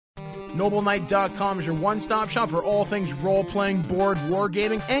NobleKnight.com is your one-stop shop for all things role-playing, board,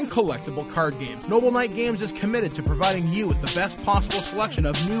 wargaming, and collectible card games. Noble Knight Games is committed to providing you with the best possible selection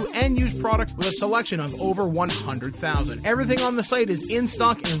of new and used products with a selection of over 100,000. Everything on the site is in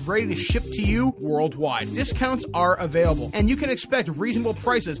stock and ready to ship to you worldwide. Discounts are available, and you can expect reasonable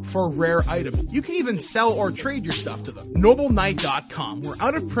prices for rare items. You can even sell or trade your stuff to them. NobleKnight.com, where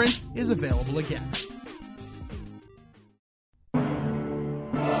out of print is available again.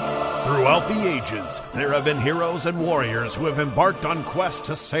 Throughout the ages, there have been heroes and warriors who have embarked on quests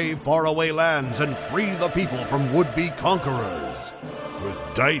to save faraway lands and free the people from would-be conquerors. With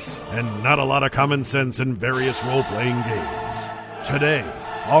dice and not a lot of common sense in various role-playing games. Today,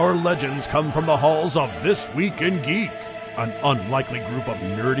 our legends come from the halls of This Week in Geek, an unlikely group of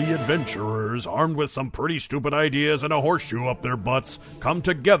nerdy adventurers armed with some pretty stupid ideas and a horseshoe up their butts come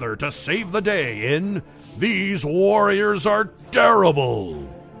together to save the day in These Warriors Are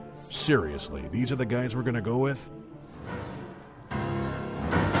Terrible. Seriously, these are the guys we're going to go with?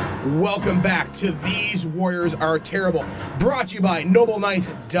 Welcome back to These Warriors Are Terrible, brought to you by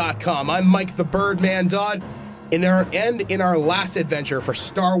NobleKnight.com. I'm Mike the Birdman Dodd. In our last adventure for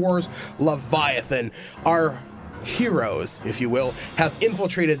Star Wars Leviathan, our heroes, if you will, have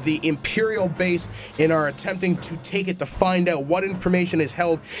infiltrated the Imperial base and are attempting to take it to find out what information is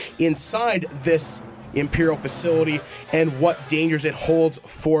held inside this Imperial facility and what dangers it holds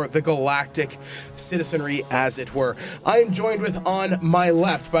for the galactic citizenry, as it were. I am joined with, on my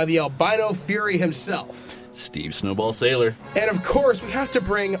left, by the Albino Fury himself, Steve Snowball Sailor. And of course, we have to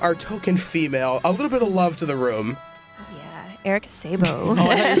bring our token female, a little bit of love to the room. Erica Sabo. Oh, I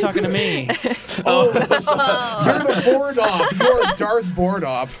thought you were talking to me. You're the Bordop. You're Darth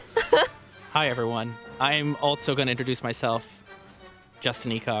Bordop. Hi, everyone. I'm also going to introduce myself,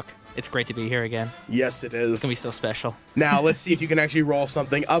 Justin Eacock. It's great to be here again. Yes, it is. It's going to be so special. Now, let's see if you can actually roll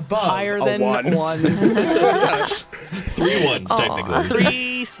something above higher a than one. ones. 3 ones, technically.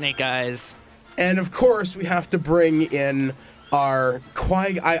 3 snake eyes. And, of course, we have to bring in our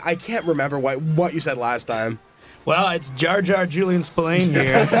I can't remember what you said last time. Well, it's Jar Jar Julian Spillane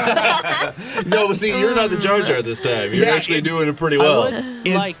here. No, see, you're not the Jar Jar this time. You're actually doing it pretty well.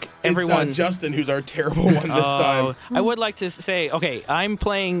 It's Justin who's our terrible one this time. I would like to say, okay, I'm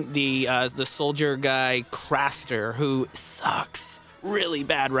playing the soldier guy Craster, who sucks really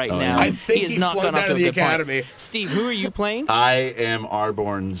bad right now. I think he has not flunked gone up out to of a the good academy. point. Steve, who are you playing? I am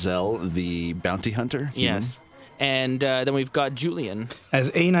Arborn Zell, the bounty hunter. Yes. And then we've got Julian. As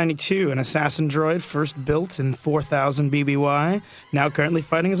A92, an assassin droid first built in 4000 BBY, now currently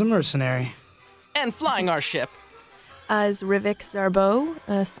fighting as a mercenary. And flying our ship. As Rivik Zarbo,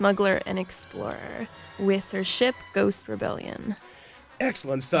 a smuggler and explorer, with her ship Ghost Rebellion.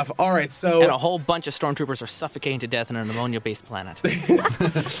 Excellent stuff. All right, so... And a whole bunch of stormtroopers are suffocating to death on an ammonia-based planet.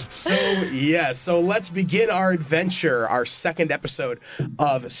 So let's begin our adventure, our second episode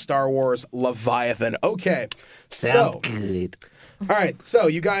of Star Wars Leviathan. Okay, so... good. All right, so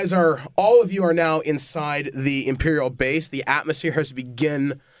all of you are now inside the Imperial base. The atmosphere has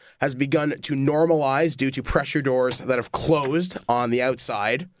begun to normalize due to pressure doors that have closed on the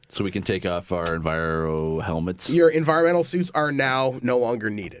outside. So we can take off our Enviro helmets. Your environmental suits are now no longer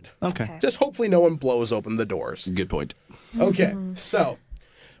needed. Okay. Just hopefully no one blows open the doors. Good point. Okay, so...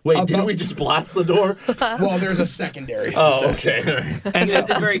 Wait, didn't we just blast the door? Well, there's a secondary. Oh, okay. And it's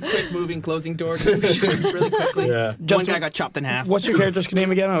a very quick moving closing door really quickly. Yeah. One guy got chopped in half. What's your character's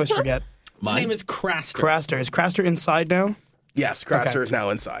name again? I always forget. My name is Craster. Craster. Is Craster inside now? Yes, Craster Okay. is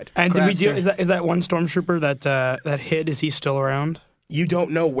now inside. And did we do? Craster. Is that one stormtrooper that hid? Is he still around? You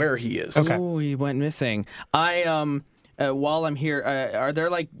don't know where he is. Okay. Oh, he went missing. While I'm here, are there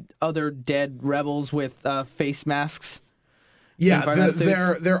like other dead rebels with face masks? Yeah, Environment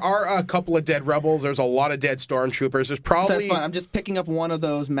suits? there are a couple of dead rebels. There's a lot of dead stormtroopers. There's So probably that's fine. I'm just picking up one of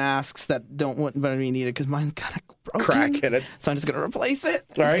those masks that wouldn't be needed because mine's kind of broken. crack in it. So I'm just going to replace it. All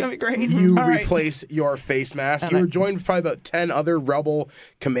It's right. going to be great. You All right. replace your face mask. And You I- were joined with probably about 10 other rebel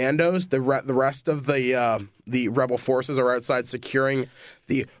commandos. The rest of the rebel forces are outside securing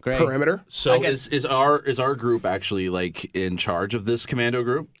the Great. perimeter. So is our group actually like in charge of this commando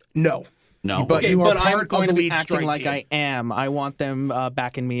group? No. No. But Okay, you are But part I'm going of to the be lead acting strike like team. I am. I want them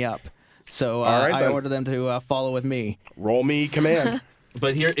backing me up. So All right, I then. order them to follow with me. Roll me command.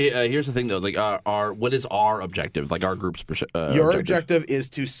 But here's the thing though, like what is our objective? Like our group's Your objective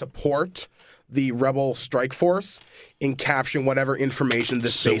is to support the rebel strike force in capturing whatever information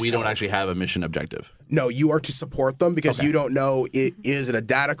this So base we don't held. actually have a mission objective. No, you are to support them because you don't know, is it a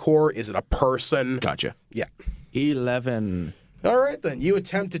data core? Is it a person? Gotcha. Yeah. 11. All right, then. You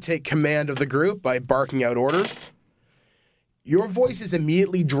attempt to take command of the group by barking out orders. your voice is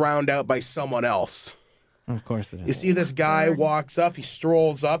immediately drowned out by someone else. Of course it is. You see this guy walks up, he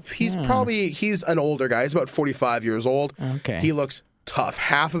strolls up. He's an older guy. He's about 45 years old. Okay. He looks tough.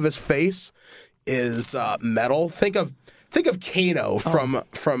 Half of his face is metal. Think of Kano from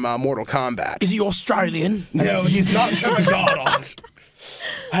Mortal Kombat. Is he Australian? No, he's not from McDonald's.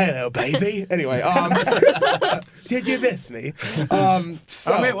 Hello, baby. Anyway, did you miss me?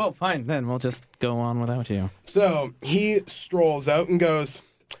 Okay, well, fine then. We'll just go on without you. So he strolls out and goes,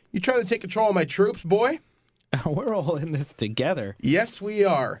 "You trying to take control of my troops, boy?" We're all in this together. Yes, we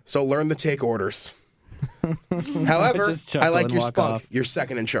are. So learn to take orders. However, Just chuckle I like and your walk spunk. off. You're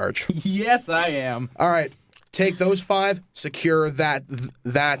second in charge. Yes, I am. All right, take those 5, secure that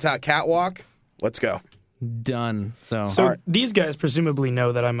catwalk. Let's go. Done. So So Alright. these guys presumably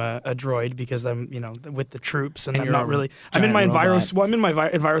know that I'm a droid because I'm, with the troops, and I'm you're not a really. I'm in my giant robot. Enviro. Well, I'm in my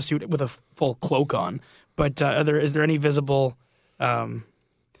Enviro suit with a full cloak on. But is there any visible?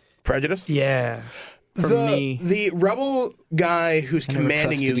 Prejudice? Yeah. The rebel guy who's I never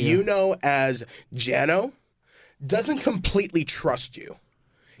commanding you, trusted you. you know as Jano, doesn't completely trust you.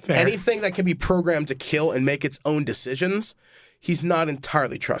 Fair. Anything that can be programmed to kill and make its own decisions, he's not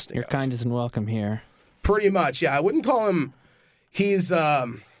entirely trusting your us. kind isn't welcome here. Pretty much, yeah. I wouldn't call him. He's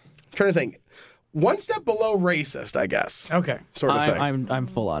trying to think. One step below racist, I guess. Okay. Sort of thing. I'm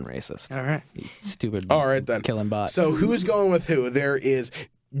full on racist. All right. Stupid. All right then. Killing bot. So who's going with who? There is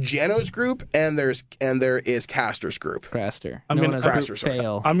Jano's group and there is Castor's group. Craster. I'm Known gonna- as Craster, sorry.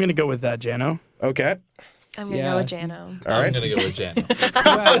 fail. I'm gonna go with that, Jano. Okay. I'm going to Yeah. go with Jano. All I'm right. gonna go with Jan. You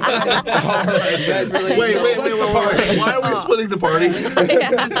guys really Wait. Why are we splitting the party?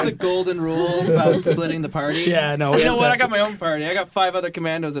 This is the golden rule about splitting the party. Yeah, no. You know what? I got my own party. I got 5 other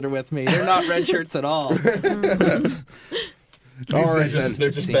commandos that are with me. They're not red shirts at all. All right then. They're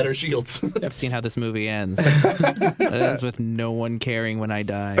just better shields. I've seen how this movie ends. It ends with no one caring when I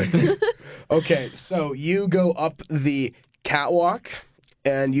die. Okay, so you go up the catwalk,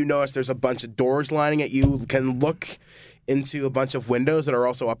 and you notice there's a bunch of doors lining it. You can look into a bunch of windows that are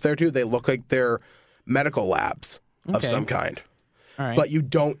also up there, too. They look like they're medical labs of Okay. some kind. All right. But you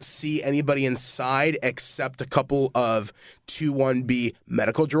don't see anybody inside except a couple of 2-1B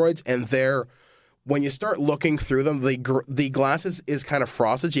medical droids, and when you start looking through them, the glasses is kind of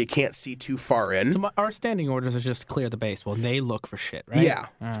frosted. You can't see too far in. So our standing orders is just clear the base while they look for shit, right? Yeah,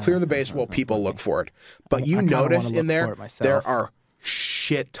 clear the base while people look for it. But you I kinda notice wanna in look there, for it myself. there are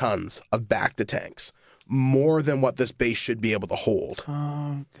shit tons of Bacta tanks. More than what this base should be able to hold.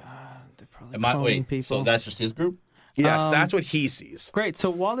 Oh god, they're probably Am I, cloning wait, people. so that's just his group? Yes, that's what he sees. Great. So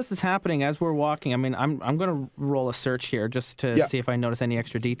while this is happening, as we're walking, I mean, I'm going to roll a search here just to Yeah. see if I notice any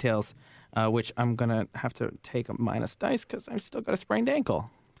extra details, which I'm going to have to take a minus dice because I've still got a sprained ankle.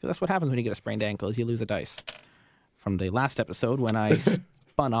 Because that's what happens when you get a sprained ankle is you lose a dice. From the last episode when I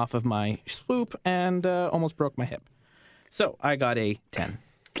spun off of my swoop and almost broke my hip. So I got a 10.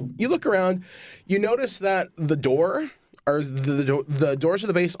 You look around, you notice that the doors of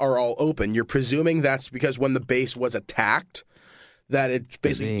the base are all open. You're presuming that's because when the base was attacked, that it's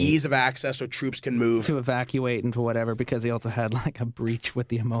basically Maybe. ease of access so troops can move. To evacuate and to whatever because they also had like a breach with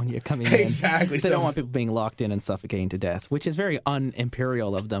the ammonia coming in. Exactly. They So- don't want people being locked in and suffocating to death, which is very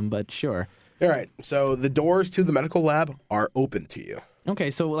un-imperial of them, but sure. All right, so the doors to the medical lab are open to you.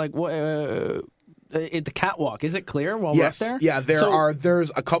 Okay, so like what? The catwalk, is it clear while Yes, we're up there? yeah, So-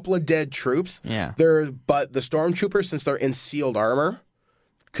 there's a couple of dead troops. Yeah. But the stormtroopers, since they're in sealed armor,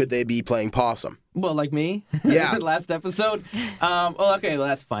 could they be playing possum? Well, like me. Yeah. Last episode. Well, okay, well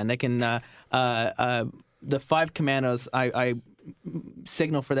that's fine. They can. The 5 commandos. I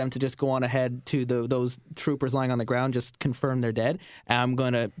signal for them to just go on ahead to those troopers lying on the ground. Just confirm they're dead. I'm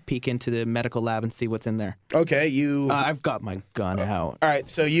going to peek into the medical lab and see what's in there. Okay, you. I've got my gun out. All right,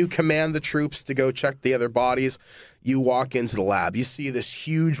 so you command the troops to go check the other bodies. You walk into the lab. You see this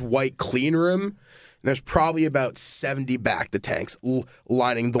huge white clean room. And there's probably about 70 Bacta tanks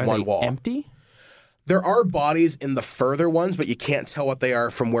lining the Are one they wall. empty? There are bodies in the further ones, but you can't tell what they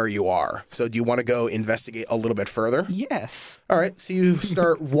are from where you are. So do you want to go investigate a little bit further? Yes. All right, so you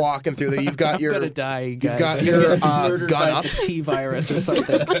start walking through there. You've got your I'm gonna die, guys. You've got I'm your gonna get murdered gun by up. the T virus or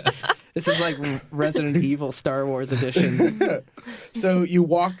something. This is like Resident Evil Star Wars edition. So you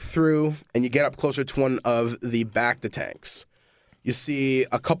walk through and you get up closer to one of the Bacta tanks. You see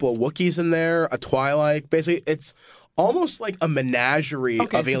a couple of Wookiees in there, a Twi'lek. Basically, it's almost like a menagerie of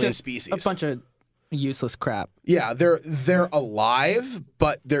so alien just species. A bunch of useless crap. Yeah, they're alive,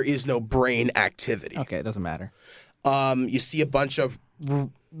 but there is no brain activity. Okay, it doesn't matter. You see a bunch of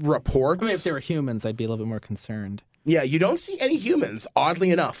reports. I mean, if they were humans, I'd be a little bit more concerned. Yeah, you don't see any humans,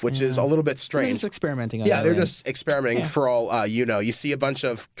 oddly enough, which is a little bit They're strange. just experimenting on Yeah, they're Alien. just experimenting for all you know. You see a bunch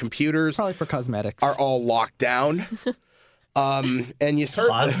of computers Probably for cosmetics. are all locked down. And you start.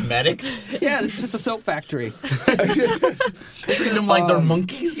 Cosmetics? Yeah, it's just a soap factory. Treating them like they're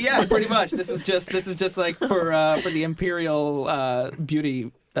monkeys? Yeah, pretty much. This is just like for the Imperial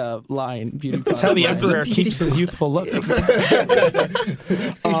beauty line. Beauty That's how the line. Emperor keeps his youthful looks.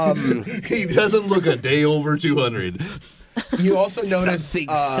 He doesn't look a day over 200. You also notice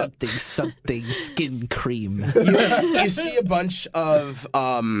something skin cream. you see a bunch of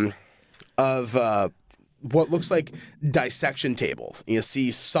what looks like dissection tables. You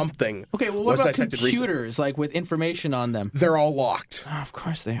see something. Okay, well, was what about dissected recently. computers, like with information on them? They're all locked. Oh, of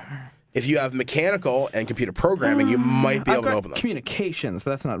course they are. If you have mechanical and computer programming, you might be I've able to got open them. communications,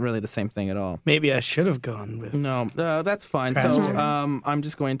 but that's not really the same thing at all. Maybe I should have gone with. No, that's fine. Faster. So I'm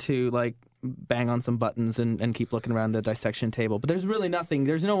just going to like bang on some buttons and keep looking around the dissection table. But there's really nothing.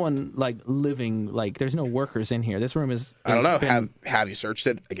 There's no one like living. Like there's no workers in here. This room is. I don't know. been- Have you searched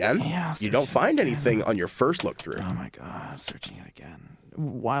it again? Yeah, I'll You don't search it find anything on your first look through. Oh my god! Searching it again.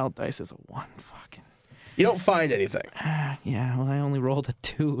 Wild dice is a 1. Fucking. You don't find anything. Yeah. Well, I only rolled a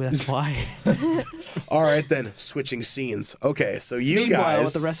 2. That's why. All right, then. Switching scenes. Okay, so you Meanwhile, guys.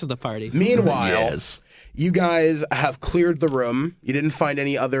 with the rest of the party. Meanwhile, Yes. you guys have cleared the room. You didn't find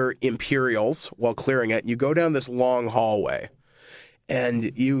any other Imperials while clearing it. You go down this long hallway, and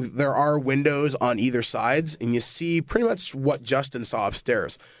there are windows on either sides, and you see pretty much what Justin saw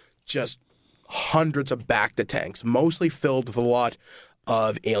upstairs. Just hundreds of Bacta tanks, mostly filled with a lot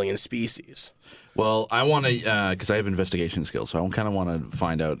of alien species. Well, I want to, because I have investigation skills, so I kind of want to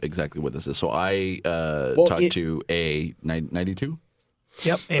find out exactly what this is. So I talked to A92?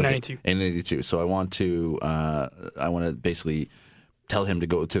 Yep, A92. A92. So I want to basically tell him to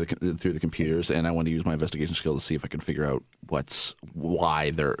go through the computers, and I want to use my investigation skill to see if I can figure out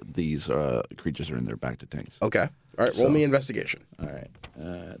why these creatures are in their Bacta tanks. Okay. All right, roll me investigation. All right.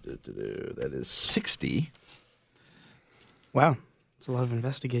 That is 60. Wow. It's a lot of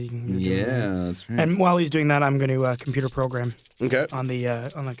investigating. you're doing there. Yeah, that's right. And while he's doing that, I'm going to computer program Okay. on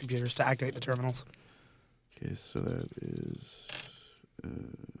the computers to activate the terminals. Okay, so that is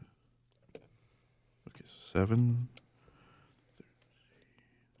okay. So 7.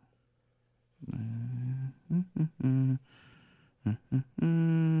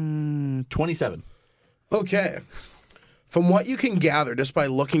 27. Okay. From what you can gather just by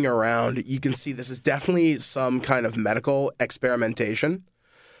looking around, you can see this is definitely some kind of medical experimentation,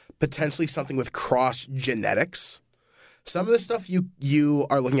 potentially something with cross genetics. Some of the stuff you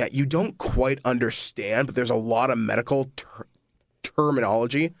are looking at, you don't quite understand, but there's a lot of medical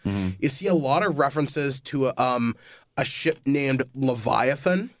terminology. You see a lot of references to a ship named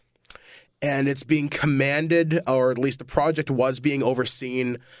Leviathan, and it's being commanded, or at least the project was being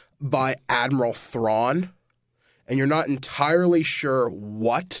overseen by Admiral Thrawn. And you're not entirely sure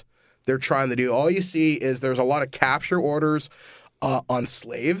what they're trying to do. All you see is there's a lot of capture orders on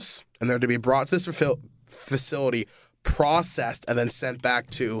slaves, and they're to be brought to this facility, processed, and then sent back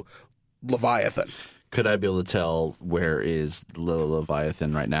to Leviathan. Could I be able to tell where is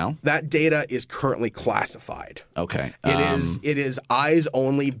Leviathan right now? That data is currently classified. Okay. It is eyes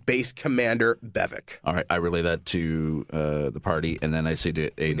only base commander Bevik. All right. I relay that to the party, and then I say to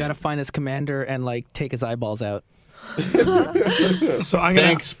You Aiden, gotta find his commander and like take his eyeballs out. So I'm going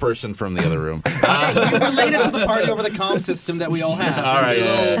thanks, person from the other room. You're related to the party over the comm system that we all have. All right, Your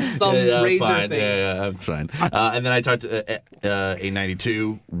little thumb razor fine. thing. Yeah, that's fine. And then I talked to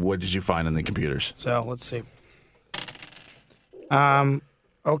A92. What did you find on the computers? So let's see.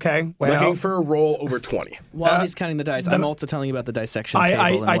 Okay. Well, Looking for a roll over 20. While he's counting the dice, I'm also telling you about the dissection I- table. I-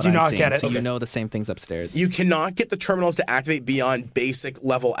 and I what do I'm not seeing, get it. So you Okay. know the same things upstairs. You cannot get the terminals to activate beyond basic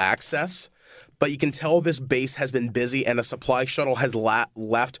level access, but you can tell this base has been busy and a supply shuttle has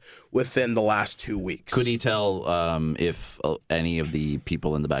left within the last 2 weeks. Could he tell if any of the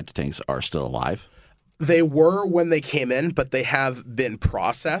people in the Bacta tanks are still alive? They were when they came in, but they have been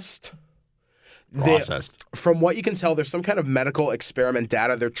processed. Processed. From what you can tell, there's some kind of medical experiment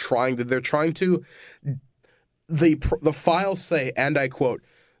data they're trying to the files say, and I quote,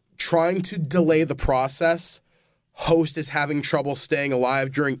 trying to delay the process. Host is having trouble staying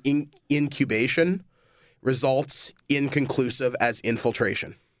alive during incubation. Results inconclusive as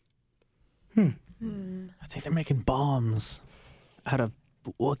infiltration. I think they're making bombs out of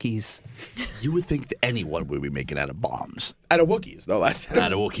Wookiees. You would think that anyone would be making out of bombs. Out of Wookiees, no less.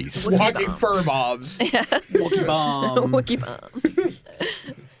 Out of Wookiees. Walking fur bombs. Wookiee bomb. Wookiee bomb.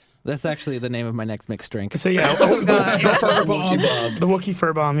 That's actually the name of my next mixed drink. So yeah, Wookiee fur bomb. the Wookiee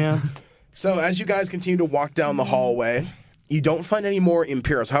fur bomb. Yeah. So as you guys continue to walk down the hallway, you don't find any more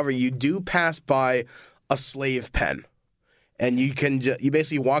Imperials. However, you do pass by a slave pen. And you can you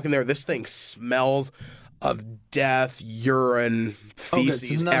basically walk in there. This thing smells of death, urine,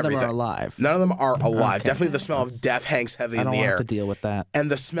 feces, so none everything. of them are alive. None of them are alive. Okay. Definitely the smell of death hangs heavy I in don't the want air. to deal with that.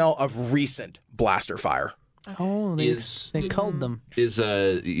 And the smell of recent blaster fire. Oh, they culled them. Is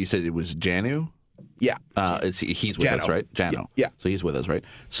you said it was Janu? Yeah. He's with Jano. us, right? Jano. Yeah. So he's with us, right?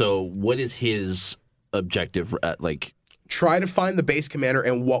 So what is his objective? Try to find the base commander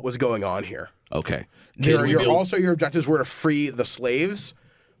and what was going on here. Okay. Also, your objectives were to free the slaves,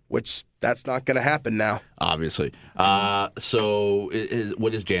 which that's not going to happen now. Obviously. So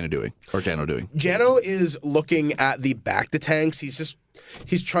what is Jano doing? Or Jano doing? Jano is looking at the Bacta tanks.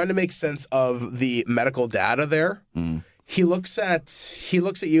 He's trying to make sense of the medical data there. He looks at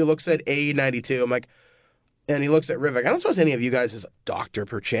you, looks at A92. I'm like, and he looks at Rivik. I don't suppose any of you guys is a doctor,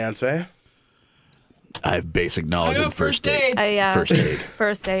 perchance, eh? I have basic knowledge in first aid. First aid.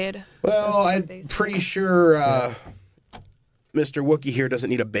 First aid. Well, That's I'm basic. pretty sure Mr. Wookie here doesn't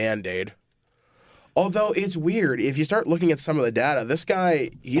need a Band-Aid. Although it's weird, if you start looking at some of the data, this guy,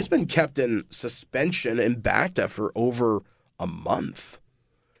 he's been kept in suspension in Bacta for over a month.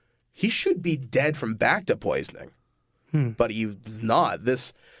 He should be dead from Bacta poisoning. But he's not.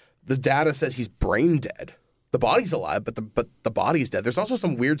 The data says he's brain dead. The body's alive, but the body's dead. There's also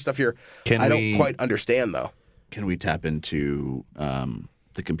some weird stuff here I don't quite understand, though. Can we tap into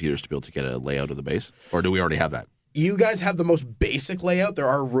the computers to be able to get a layout of the base? Or do we already have that? You guys have the most basic layout. There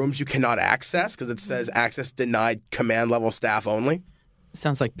are rooms you cannot access because it says access denied, command level staff only.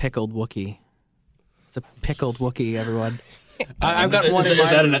 Sounds like pickled Wookie. It's a pickled Wookie, everyone. I've got one in my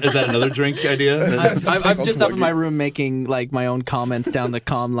Is that another drink idea? I'm just up in my room making like my own comments down the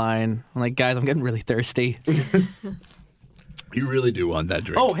comm line. I'm like, guys, I'm getting really thirsty. You really do want that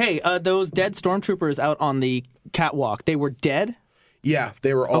drink. Oh, hey, those dead stormtroopers out on the catwalk, they were dead? Yeah,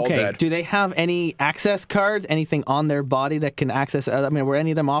 they were all Okay, dead. do they have any access cards, anything on their body that can access? Were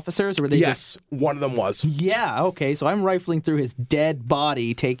any of them officers? Or were they Yes, one of them was. Yeah, okay, so I'm rifling through his dead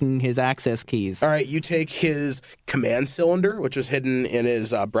body, taking his access keys. All right, you take his command cylinder, which was hidden in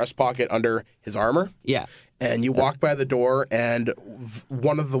his breast pocket under his armor, Yeah. and you walk by the door, and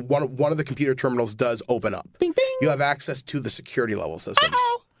one of the computer terminals does open up. Bing, bing. You have access to the security level systems.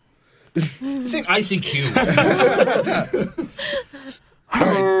 Saying ICQ. All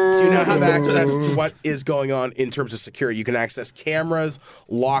right, so you now have access to what is going on in terms of security. You can access cameras,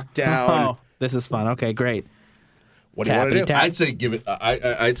 lockdown. Oh, this is fun. Okay, great. What do you want to do? Tappity-tap. I'd say give it.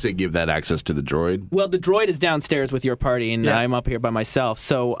 I'd say give that access to the droid. Well, the droid is downstairs with your party, and I'm up here by myself.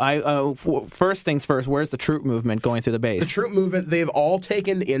 So, first things first, where's the troop movement going through the base? The troop movement, they've all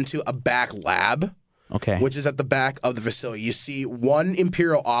taken into a back lab, Okay. which is at the back of the facility. You see one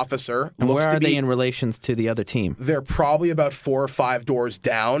Imperial officer. And looks where to are be, they in relations to the other team? They're probably about 4 or 5 doors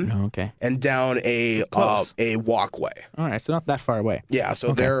down Okay. and down a walkway. All right, so not that far away. Yeah,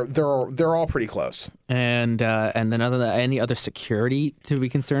 so they're all pretty close. And then other than that, any other security to be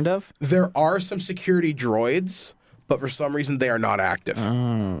concerned of? There are some security droids, but for some reason they are not active. Oh,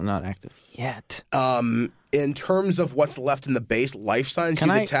 not active yet. In terms of what's left in the base, life signs you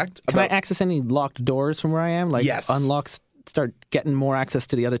detect. Can I access any locked doors from where I am? Like Yes. start getting more access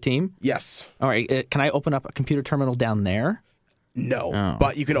to the other team? Yes. All right, can I open up a computer terminal down there? No, Oh.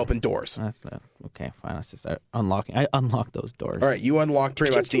 but you can open doors. Okay, fine. Let's just start unlocking. I unlock those doors. All right, you unlock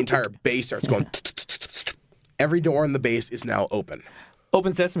pretty much the entire base starts going. Every door in the base is now open.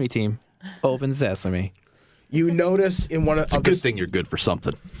 Open sesame, team. Open sesame. You notice in one of It's a good thing you're good for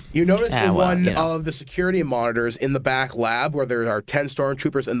something. You notice in one you know. of the security monitors in the back lab where there are 10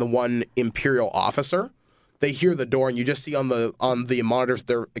 stormtroopers and the one Imperial officer. They hear the door, and you just see on the monitors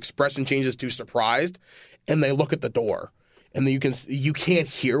their expression changes to surprised, and they look at the door, and then you can't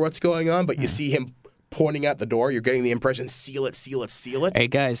hear what's going on, but you see him pointing at the door. You're getting the impression, seal it, seal it, seal it. Hey,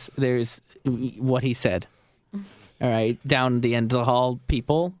 guys, there's what he said. All right, down the end of the hall,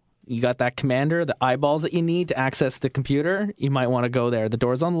 people. You got that commander, the eyeballs that you need to access the computer. You might want to go there. The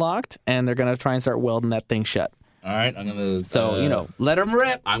door's unlocked, and they're going to try and start welding that thing shut. All right, I'm gonna. So, let them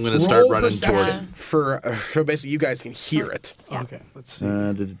rip. I'm gonna start Roll running perception toward it. for basically you guys can hear it. Okay, let's see.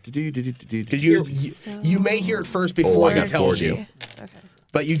 Because you may hear it first before I he got tells 40. you. Okay.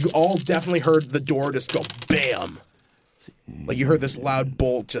 But you all definitely heard the door just go bam. Like you heard this loud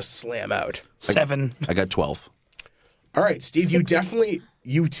bolt just slam out. 7. I got 12. All right, Steve, you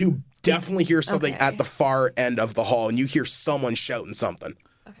two definitely hear something Okay. at the far end of the hall, and you hear someone shouting something.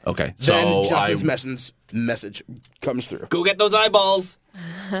 Okay, Then so Justin's message comes through. Go get those eyeballs.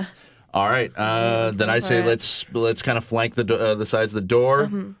 all right. Then I say let's kind of flank the sides of the door.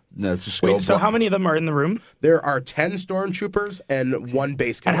 No, just go. Wait, so how many of them are in the room? There are 10 stormtroopers and 1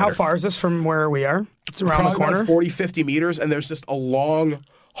 base And commander. how far is this from where we are? It's around Probably the corner. about 40, 50 meters, and there's just a long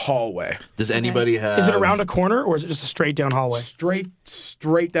hallway. Does anybody have? Is it around a corner or is it just a straight down hallway?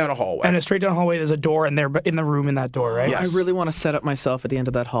 Straight down a hallway. And a straight down hallway, there's a door in there, but in the room in that door, right? Yes. I really want to set up myself at the end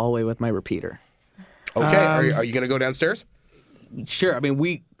of that hallway with my repeater. Okay, are you going to go downstairs? Sure. I mean,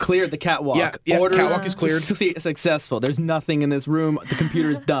 we cleared the catwalk. Yeah, Orders catwalk is cleared. Successful. There's nothing in this room. The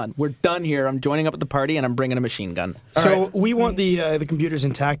computer's done. We're done here. I'm joining up at the party, and I'm bringing a machine gun. So we want the computers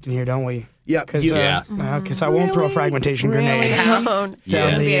intact in here, don't we? Yeah. Because Yeah. I won't throw a fragmentation grenade. No,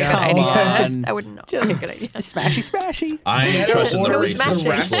 Down Yeah. the Come on. I would not be a good idea. Smashy. I ain't Jenna trusting the orders racist the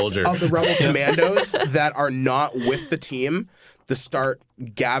rest soldier. of the rebel commandos that are not with the team to start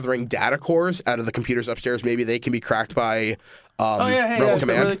gathering data cores out of the computers upstairs. Maybe they can be cracked by Oh yeah, hey, rebel that's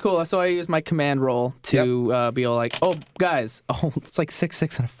command. really cool. So I use my command roll to be all like, "Oh, guys, it's like 6,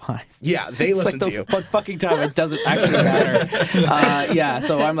 6, and a 5." Yeah, they It's listen like to you. the fucking time. It doesn't actually matter. Yeah,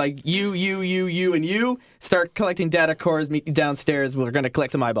 so I'm like, you, and you start collecting data cores. Meet you downstairs. We're gonna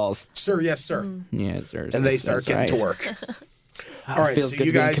collect some eyeballs. Sir, yes, sir. Yeah, sir. And they start getting to work. All right, feels so good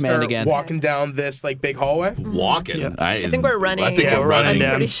you to be in guys command start again. walking down this like big hallway. Walking. I think we're running. I think we're we're running running. down.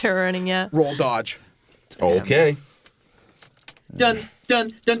 I'm pretty sure we're running, yeah. Roll dodge. Okay. Dun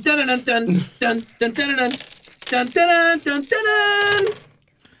dun dun dun dun dun dun dun dun dun dun dun dun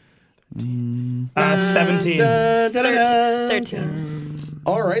dun 17. 13.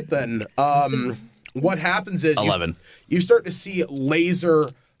 All right then. What happens is 11. You start to see laser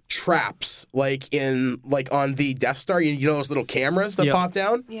traps like on the Death Star. You know those little cameras that Yep. pop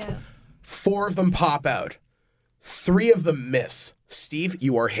down? Yeah. 4 of them pop out. 3 of them miss. Steve,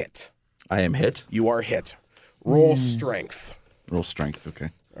 you are hit. I am hit. You are hit. Roll strength. Roll strength. Okay.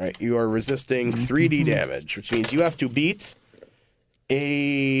 All right, you are resisting 3d damage, which means you have to beat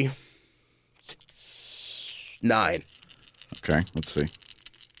a 9. Okay. Let's see.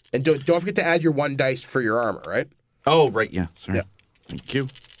 And don't forget to add your 1 dice for your armor, right? Oh, right. Yeah. Sorry. Yeah. Thank you.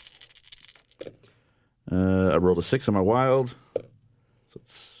 I rolled a 6 on my wild. So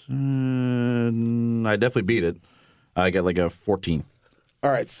it's, I definitely beat it. I got like a 14. All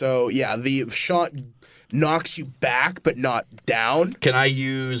right, so yeah, the shot knocks you back, but not down. Can I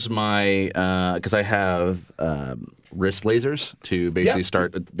use my because I have wrist lasers to basically Yeah.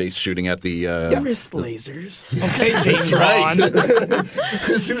 start base shooting at the Wrist lasers. Okay, James Bond.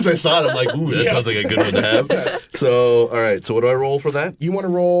 As soon as I saw it, I'm like, ooh, that sounds like a good one to have. So, all right. So, what do I roll for that? You want to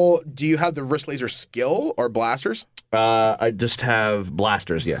roll? Do you have the wrist laser skill or blasters? I just have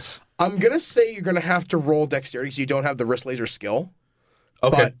blasters. Yes. I'm gonna say you're gonna have to roll dexterity, so you don't have the wrist laser skill.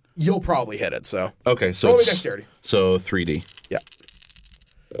 Okay. But you'll probably hit it. So Okay. So roll me it's- dexterity. So 3D. Yeah.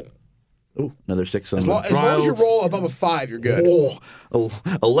 Ooh, another 6 on As the long as you wild. roll above a 5, you're good. Oh,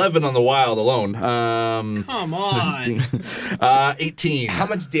 11 on the wild alone. Come on. 18. How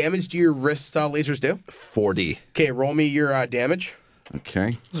much damage do your wrist lasers do? 40. Okay, roll me your damage.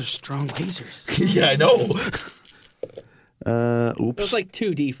 Okay. Those are strong lasers. Yeah, I know. It was like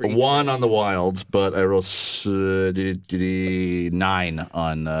 2D for you. 1 on the wild, but I rolled 9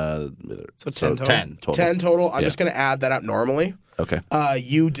 on So 10 total. 10 total. 10 total. I'm Yeah. just gonna add that up normally. Okay.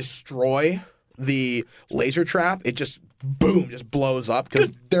 You destroy the laser trap. It just boom, just blows up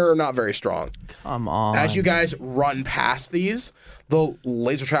because they're not very strong. Come on. As you guys run past these, the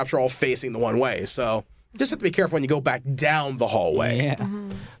laser traps are all facing the one way. So you just have to be careful when you go back down the hallway. Yeah.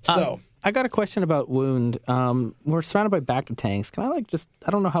 So I got a question about wound. We're surrounded by Bacta tanks. Can I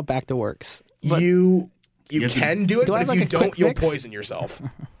I don't know how Bacta works. But you can do it, Do I but have, if like, you a don't, quick you'll fix? poison yourself.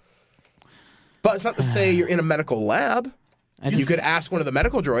 But it's not to say you're in a medical lab. You could ask one of the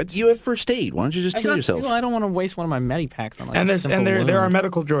medical droids. You have first aid. Why don't you just heal yourself? I don't want to waste one of my medipacks on like And a there's simple there are wound.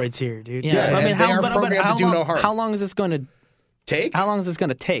 medical droids here, dude. Yeah, Yeah, I mean, and they are programmed to do long, no harm. How long is this going to Take How long is this going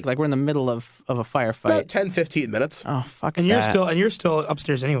to take? Like we're in the middle of a firefight. about 10, 15 minutes. Oh fuck And that. you're still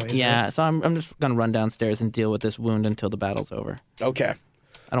upstairs anyways. Yeah, right? so I'm just gonna run downstairs and deal with this wound until the battle's over. Okay.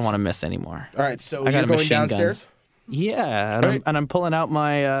 I don't want to miss anymore. All right, so I got you're a going machine gun. downstairs? Yeah, and, Right. I'm pulling out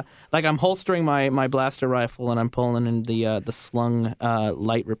my like I'm holstering my blaster rifle and I'm pulling in the slung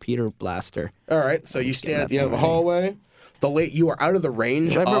light repeater blaster. All right, so you stand at the that end of the thing ready. hallway. You are out of the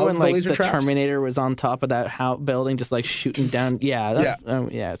range Remember of when the like laser the traps? Terminator was on top of that building, just like shooting down? Yeah, that's, Yeah.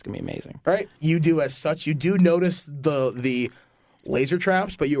 yeah, it's gonna be amazing. All right, you do as such. You do notice the laser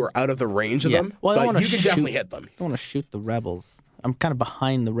traps, but you are out of the range of Yeah. them. Well, I don't but wanna you can definitely shoot- hit them. I want to shoot the rebels. I'm kind of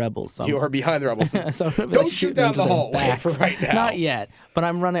behind the rebels. So You are behind the rebels. so I'm gonna, Don't like, shoot shoot down into the their hallway backs. for right now. Not yet, but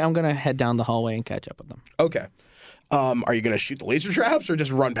I'm running. I'm gonna head down the hallway and catch up with them. Okay. Are you going to shoot the laser traps or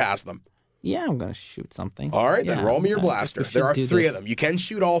just run past them? Yeah, I'm gonna shoot something. All right, then Yeah, roll me your I guess we blaster. should There are do 3 this. of them. You can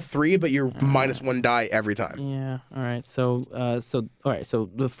shoot all 3, but you're -1 die every time. Yeah. All right. So all right. So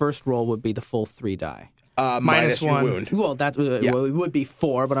the first roll would be the full 3 die. Minus your -1. wound. Well, that well, it would be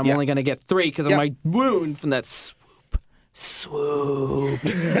 4, but I'm Yeah. only gonna get 3 because of Yeah. my wound from that swoop.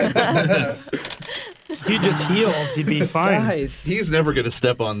 If you just healed, you'd be fine. Guys, He's never going to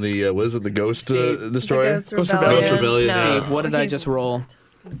step on the what is it, the Ghost Steve. Destroyer? Ghost Ghost Rebellion. Ghost Rebellion. No, Steve, what did I he's- just roll?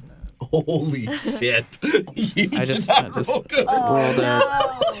 Holy shit! I just rolled 2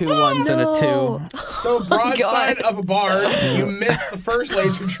 1s and a 2. So broadside of a bard, you miss the first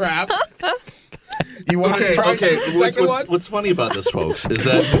laser trap. You want to try and shoot the second one? What's funny about this, folks, is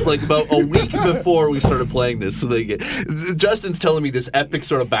that like about a week before we started playing this, Justin's telling me this epic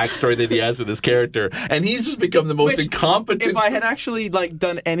sort of backstory that he has with this character, and he's just become the most Which, incompetent. If I had actually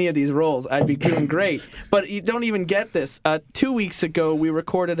done any of these rolls, I'd be doing great. But you don't even get this. 2 weeks ago, we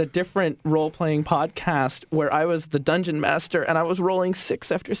recorded a different role-playing podcast where I was the dungeon master and I was rolling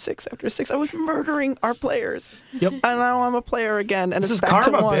 6 after 6 after 6. I was murdering our players. Yep. And now I'm a player again. And This it's is back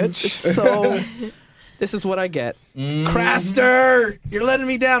to karma, ones. bitch. It's so. This is what I get. Craster, you're letting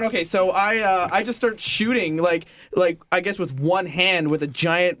me down. Okay, so I just start shooting like I guess with one hand with a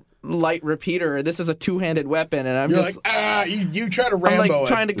giant light repeater. This is a 2-handed weapon, and I'm You're just like, you try to I'm Rambo it.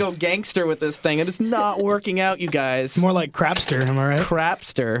 trying to go gangster with this thing, and it's not working out, you guys. More like Crapster, am I right?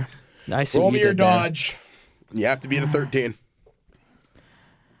 Crapster. I see Roll what me you your did there. dodge. You have to be at a 13.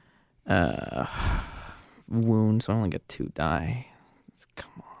 Wound, so I only get 2 die.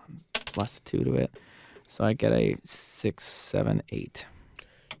 Come on, plus 2 to it. So I get a 6, 7, 8.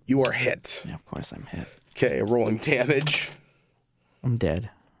 You are hit. Yeah, of course I'm hit. Okay, rolling damage. I'm dead.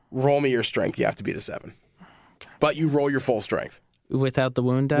 Roll me your strength. You have to be a 7. But you roll your full strength. Without the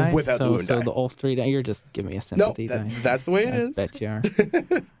wound die? Without the wound so die. the all 3 die. You're just giving me a No, sympathy die. that's the way it I is. bet you are.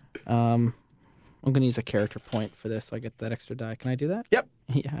 I'm going to use a character point for this so I get that extra die. Can I do that? Yep.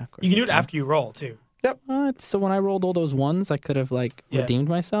 Yeah, of course. You can do it after you roll, too. So when I rolled all those 1s, I could have Yeah. redeemed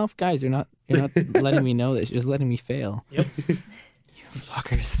myself. Guys, you're not letting me know this. You're just letting me fail. Yep. You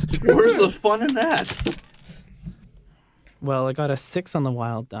fuckers. Where's the fun in that? Well, I got a 6 on the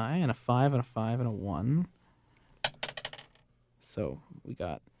wild die and a 5 and a 5 and a 1. So we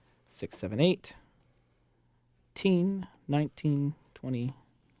got 6, 7, 8, 18, 19, 20,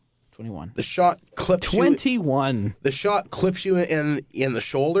 21. The shot clips you. 21. The shot clips you in the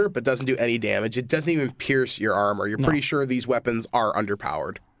shoulder, but doesn't do any damage. It doesn't even pierce your armor. You're pretty sure these weapons are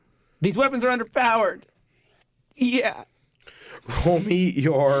underpowered. These weapons are underpowered. Yeah. Roll me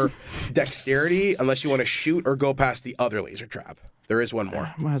your dexterity, unless you want to shoot or go past the other laser trap. There is one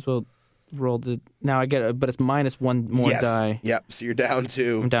more. Might as well roll the. Now I get it, but it's minus 1 more Yes. die. Yep. So you're down I'm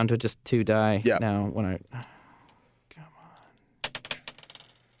to. down to just 2 die. Yeah. Now when I. Come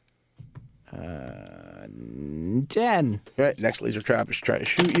on. 10. All right. Next laser trap is trying to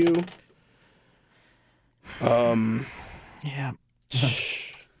shoot you. Yeah.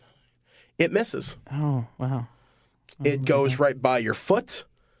 It misses. Oh wow. It goes right by your foot,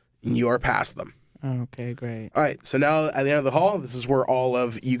 and you are past them. Okay, great. All right, so now at the end of the hall, this is where all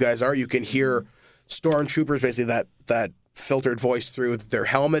of you guys are. You can hear stormtroopers, basically that filtered voice through their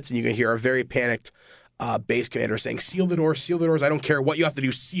helmets, and you can hear a very panicked base commander saying, seal the doors, I don't care what you have to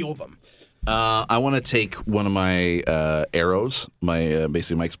do, seal them. I want to take one of my arrows,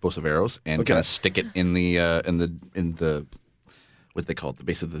 basically my explosive arrows, and kind of stick it in the what they call it,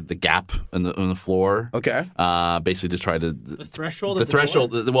 basically the gap in the floor. Okay. Basically, just try to The threshold. the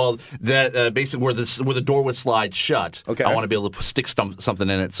threshold. Basically where the door would slide shut. Okay. I want to be able to stick something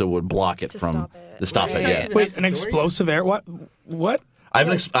in it so it would block it To from stop it. to stop it. Right. Yeah. Wait, an explosive air? What? I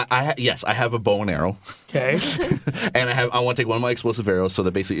have yes, I have a bow and arrow, Okay. and I want to take one of my explosive arrows so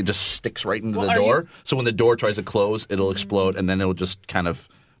that basically it just sticks right into the are door. So when the door tries to close, it'll explode, and then it'll just kind of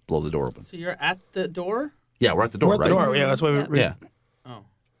blow the door open. So you're at the door? Yeah, we're at the door, We're at right? the door. Yeah, that's why Yeah.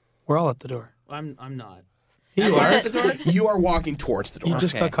 we're all at the door. I'm not. You are. At the door? You are walking towards the door. You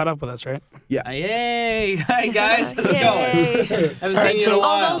just Okay. got caught up with us, right? Yay! Hi guys, how's it Yay. going? Haven't seen right, you in so- a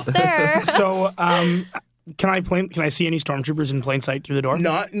while. Almost there. So, can I see any stormtroopers in plain sight through the door?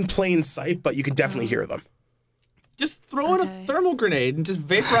 Not in plain sight, but you can definitely hear them. Just throw in Okay. a thermal grenade and just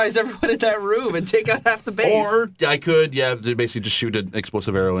vaporize everyone in that room and take out half the base. Or I could, basically just shoot an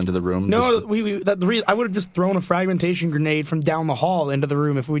explosive arrow into the room. No, Just- I would have just thrown a fragmentation grenade from down the hall into the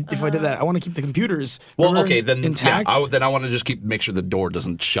room if I did that. I want to keep the computers well, remember, okay, then intact. Yeah, then I want to just make sure the door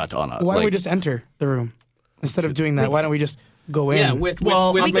doesn't shut on us. Why don't we just enter the room instead of doing that? Why don't we just go in? yeah, with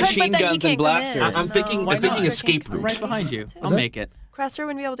Well, with We could, machine but then he guns and can't come in, blasters. so I'm thinking why not? escape I'm route. right behind you. I'll that- make it. Cressor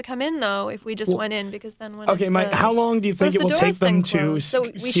wouldn't be able to come in though if we just went in because then when Okay, how long do you think it will take them to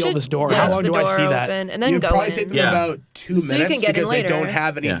seal this door? How long do I see that? And then You'd go probably in. take them about 2 minutes you can get in because they later. don't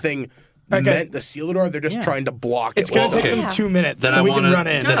have anything Okay. meant to seal the door. They're just trying to block It's it. going to take Okay. them 2 minutes, Then so I we want can run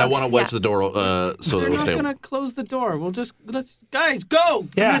in. Then I want to wedge Yeah. the door so They're that we're not stable. gonna close the door. Let's guys go.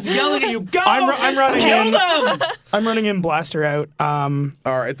 Yeah. I'm just yelling at you. Go. I'm running Kill in. them. I'm running in, blaster out. All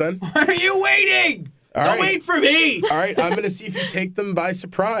right, then. Why are you waiting? All Don't right. wait for me. All right, I'm going to see if you take them by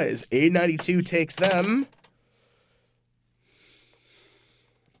surprise. A92 takes them.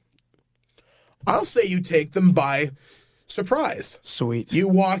 I'll say you take them by surprise. Sweet. You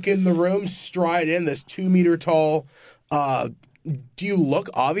walk in the room, stride in, this 2 meter tall. Do you look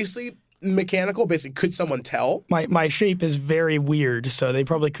obviously mechanical? Basically, could someone tell? My shape is very weird, so they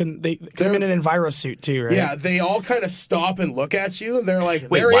probably couldn't. They could have been in an Enviro suit too, right? Yeah, they all kind of stop and look at you, and they're like,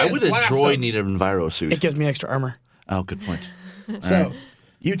 Wait, there he why is, would a blast droid him. need an Enviro suit? It gives me extra armor. Oh, good point. So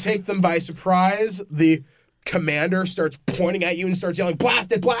you take them by surprise. The commander starts pointing at you and starts yelling,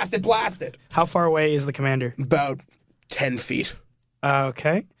 blast it, blast it, blast it. How far away is the commander? About 10 feet.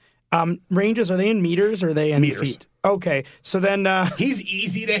 Okay. Ranges, are they in meters or are they in Meters. feet? Okay, so then He's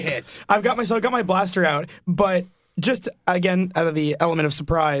easy to hit. I've got my blaster out, but just again out of the element of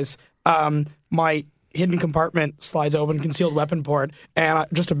surprise, my hidden compartment slides open, concealed weapon port, and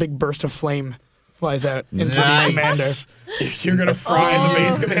just a big burst of flame flies out into the commander. You're going to fry the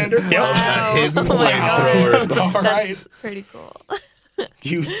base commander? A hidden Oh my God. flamethrower. All right. Pretty cool.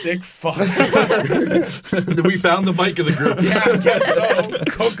 You sick fuck. We found the mic of the group. Yeah, I guess so.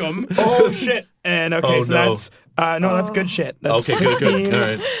 Cook them. Oh shit! And okay, Oh, so no. that's that's good shit. That's Okay, good, 16, good. All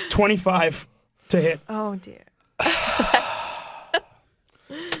right. 25 to hit. Oh dear.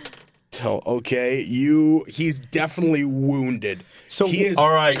 Okay, he's definitely wounded. So- he is All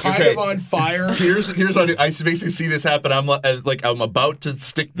right, kind okay. of on fire. Here's what I basically see this happen. I'm like I'm about to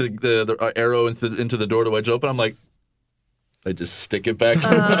stick the arrow into the door to wedge open. I'm like, I just stick it back.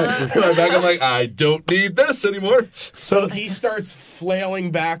 Right back. I'm like, I don't need this anymore. So he starts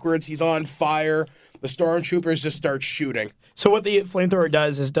flailing backwards. He's on fire. The stormtroopers just start shooting. So what the flamethrower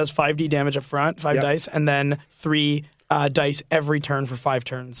does is does 5d damage up front, 5 Yep. dice, and then 3 dice every turn for 5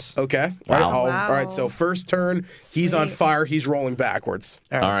 turns. Okay. Wow. All right. So first turn, he's on fire. He's rolling backwards.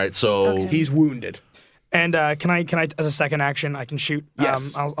 All right, so He's wounded. And can I as a second action I can shoot?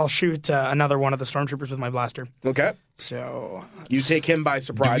 Yes. I'll shoot another one of the stormtroopers with my blaster. Okay. So You take him by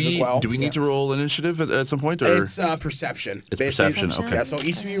surprise as well. do we need to roll initiative at some point? Or? It's perception. It's Basically- perception, okay. Yeah. So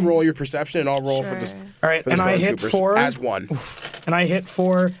each of you roll your perception, and I'll roll for this. Sure. all right, For the and I hit stormtroopers 4 as one. and I hit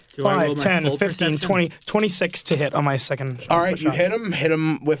 4, Do I roll 5, my 10, full 15, perception? 20, 26 to hit on my second. All right, you shot. hit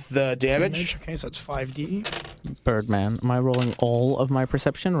him with the damage. Okay, so that's 5d. Birdman, am I rolling all of my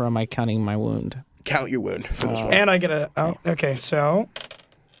perception or am I counting my wound? Count your wound for this one. And I get a. Oh, okay, so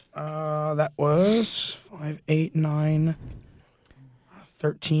that was 5, 8, 9,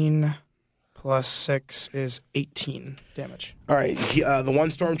 13 plus 6 is 18 damage. All right, the one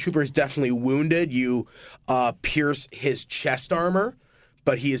stormtrooper is definitely wounded. You pierce his chest armor,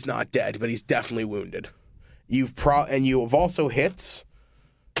 but he is not dead. But he's definitely wounded. You have also hit.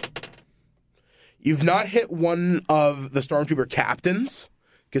 You've not hit one of the stormtrooper captains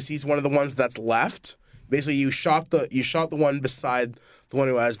because he's one of the ones that's left. Basically, you shot the one beside the one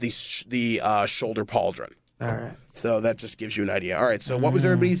who has the shoulder pauldron. All right. So that just gives you an idea. All right. So what was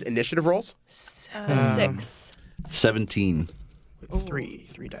everybody's initiative rolls? 6. 17.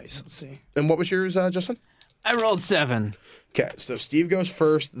 3 dice. Let's see. And what was yours, Justin? I rolled 7. Okay, so Steve goes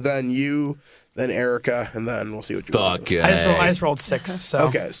first, then you, then Erica, and then we'll see what you roll. Fuck yeah. I just rolled 6. So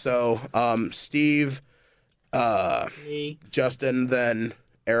Okay, so Steve, Justin, then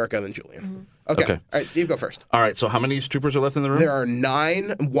Erica, then Julian. Okay. Okay. All right, Steve, go first. All right, so how many troopers are left in the room? There are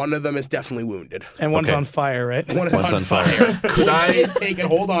 9. One of them is definitely wounded. and one's Okay. on fire, right? One is One's on on fire. Could I is taken?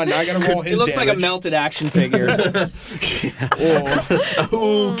 Hold on, now I gotta roll his It looks like a damage. melted action figure.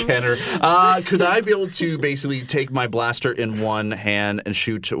 Oh, Kenner. Could I be able to basically take my blaster in one hand and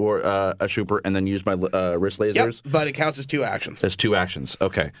shoot or a trooper and then use my wrist Yep, lasers? but it counts as 2 actions. That's 2 actions.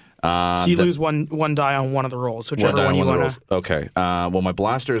 Okay. So you lose one die on one of the rolls, whichever die one on you one of want the to. rolls. Okay. Well, my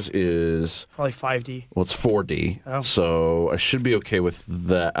blasters is Probably 5d. well, it's 4D, Oh. so I should be okay with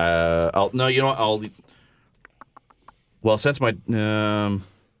that. No, you know what? Well, since my I'm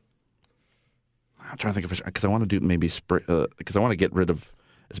trying to think if because I want to do maybe because I want to get rid of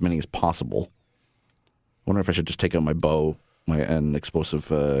as many as possible. I wonder if I should just take out my bow and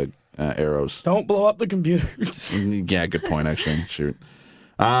explosive arrows. Don't blow up the computers. Yeah, good point. Actually, shoot.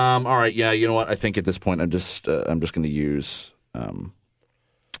 All right. Yeah, you know what? I think at this point I'm just going to use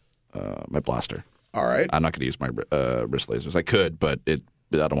my blaster. All right. I'm not going to use my wrist lasers. I could, but I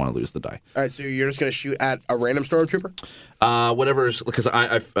don't want to lose the die. All right, so you're just going to shoot at a random stormtrooper? Whatever's because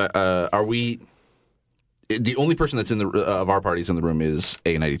are we? The only person that's in the of our parties in the room is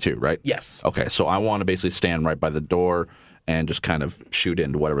A92, right? Yes. Okay, so I want to basically stand right by the door and just kind of shoot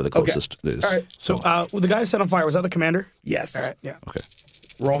into whatever the closest is. All right. So the guy set on fire, was that the commander? Yes. All right, yeah. Okay.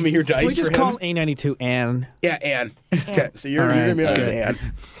 Roll me your dice Can we just for him. call A92 Anne? Yeah, Anne. Okay, so you're going to be known as Anne.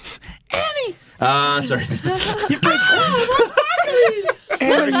 Sorry.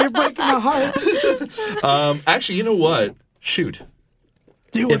 Anna, you're breaking my heart. Actually, you know what? Shoot.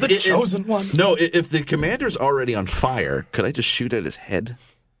 You were the chosen one. No, if the commander's already on fire, could I just shoot at his head?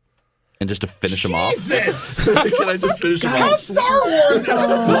 And just to finish him off? Jesus! Can I just finish him How off? Star Wars?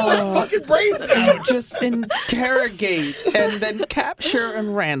 Blow his fucking brains out! Just interrogate and then capture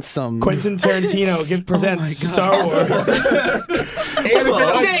and ransom. Quentin Tarantino presents Star Wars.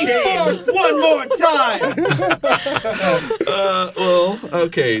 Anakin Unchained. one more time. Well,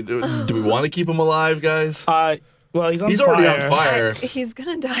 okay. Do we want to keep him alive, guys? Well, he's on He's fire. already on fire. He's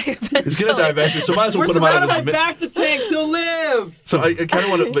gonna die eventually. He's gonna die eventually, so might as well We're put him out of surrounded his by misery. back to tanks. He'll live. So I kind of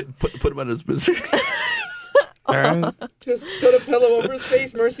want to put him out of his misery. All right. Just put a pillow over his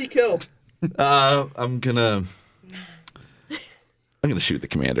face. Mercy kill. I'm gonna shoot the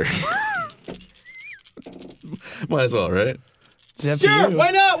commander. might as well, right? It's up to Sure. you.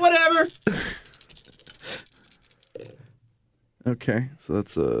 Why not? Whatever. Okay, so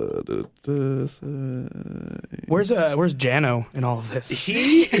that's Where's Jano in all of this?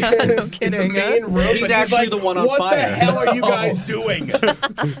 He is in the main room. He's but actually like, the one on what fire." the hell are you guys doing?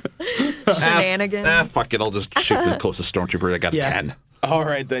 Shenanigans. fuck it. I'll just shoot the closest stormtrooper. I got a Yeah. 10. All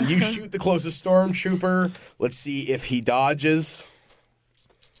right, then. You shoot the closest stormtrooper. Let's see if he dodges.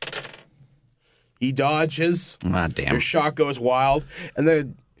 He dodges. Ah, damn. Your shot goes wild. And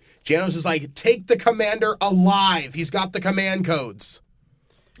then Janos is like, take the commander alive. He's got the command codes.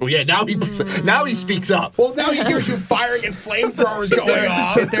 Oh yeah, now he speaks up. Well, now he hears you firing and flamethrowers going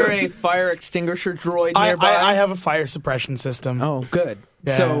off. Is there a fire extinguisher droid nearby? I have a fire suppression system. Oh, good.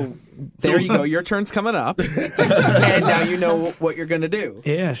 Yeah. So there you go. Your turn's coming up, and now you know what you're going to do.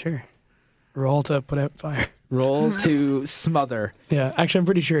 Yeah, sure. Roll to put out fire. Roll to smother. Yeah, actually, I'm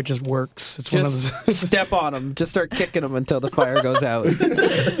pretty sure it just works. It's one of Just those. step on them. Just start kicking them until the fire goes out.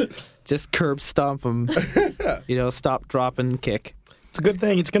 Just curb stomp them. Stop, drop, and kick. It's a good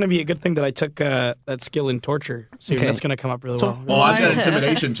thing. It's going to be a good thing that I took that skill in torture soon. Okay. That's going to come up really well. Oh, I've got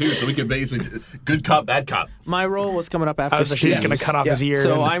intimidation too, so we can basically good cop, bad cop. My roll was coming up after So she's Steve's. going to cut off his ear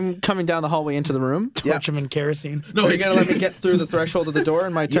So and I'm coming down the hallway into the room. torch him in kerosene. No, Are you going to let me get through the threshold of the door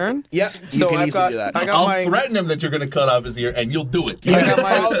in my turn? Yep, you So can I've easily got, do that. I got I'll my threaten him that you're going to cut off his ear, and you'll do it. You I can got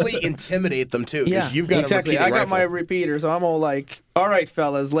my- probably intimidate them too, because you've got exactly. a repeating I got rifle. my repeater, so I'm all like, "All right,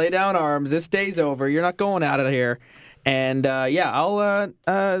 fellas, lay down arms. This day's over. You're not going out of here." And I'll.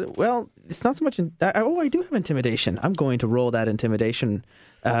 Well, it's not so much. I do have intimidation. I'm going to roll that intimidation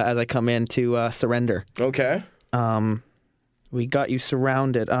as I come in to surrender. Okay. We got you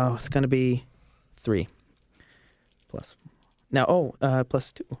surrounded. Oh, it's going to be 3 plus. Now,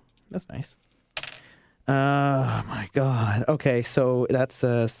 plus 2. That's nice. Oh my God. Okay, so that's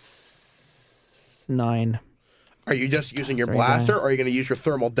 9. Are you just using your Very blaster, fine. or are you going to use your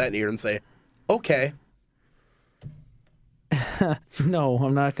thermal detonator and say, okay? No,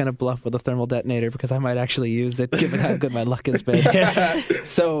 I'm not going to bluff with a thermal detonator because I might actually use it, given how good my luck has been.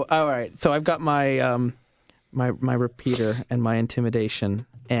 So, all right. So I've got my my repeater and my intimidation,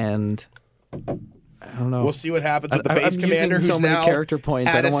 and I don't know. We'll see what happens with the I'm base using commander, who's so many now character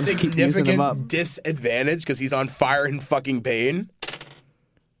points, I at don't a want to keep using them up. significant disadvantage because he's on fire and fucking pain.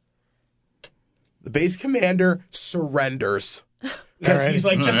 The base commander surrenders because he's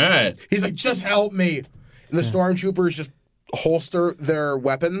like, just help me. And the stormtroopers just holster their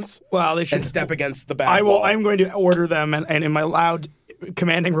weapons Well, they should and step against the back I will. wall. I'm going to order them, and in my loud,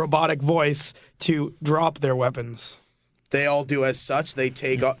 commanding robotic voice, to drop their weapons. They all do as such. They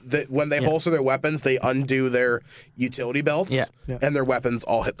take when they holster their weapons, they undo their utility belts, Yeah. and their weapons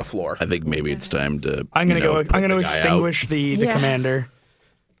all hit the floor. I think maybe it's time to. I'm going to go. put I'm going the to guy extinguish the Yeah. commander.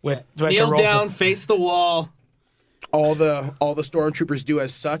 With do I have to Kneel roll down, for- face the wall. All the stormtroopers do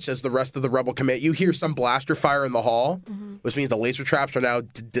as such as the rest of the rebel command. You hear some blaster fire in the hall, which means the laser traps are now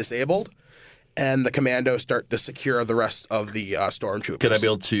disabled, and the commandos start to secure the rest of the stormtroopers. Could I be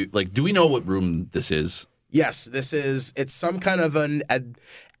able to do we know what room this is? Yes, it's some kind of an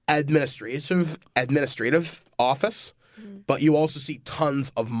administrative office, but you also see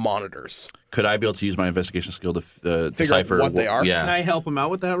tons of monitors. Could I be able to use my investigation skill to Figure out decipher what they are? Yeah. Can I help him out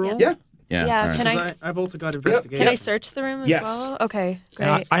with that roll? Yeah. Yeah. Yeah, all right. can I I've also got investigation. can I search the room as Yes. well? Okay, And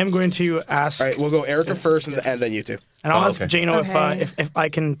I, great. I am going to ask, All right, we'll go Erica first, and then you two. and I'll Oh, ask okay. Jano Okay. if I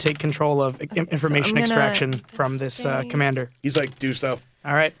can take control of information gonna extraction from this stay- commander. He's like, do so.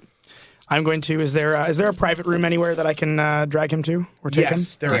 All right. I'm going to. Is there a private room anywhere that I can drag him to or take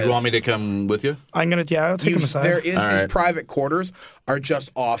Yes, there You is. want me to come with you? I'm gonna. Yeah, I'll take him aside. There is All his right. private quarters are just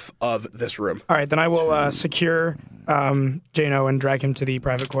off of this room. All right, then I will secure Jano and drag him to the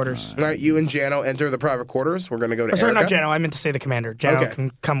private quarters. All right, you and Jano enter the private quarters. We're going to go to Oh, sorry, Erica. not Jano. I meant to say the commander. Jano Okay.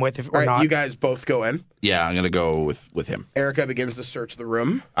 can come with if All or right, not. you guys both go in. Yeah, I'm gonna go with him. Erica begins to search the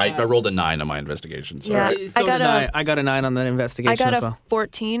room. I rolled a 9 on my investigation. So. Yeah, So did I got a 9 on the investigation I got as a well.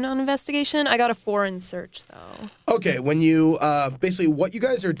 14 on investigation. I got a 4 in search though. Okay, when you basically what you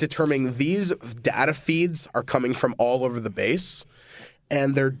guys are determining, these data feeds are coming from all over the base,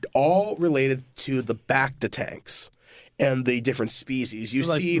 and they're all related to the Bacta tanks and the different species. You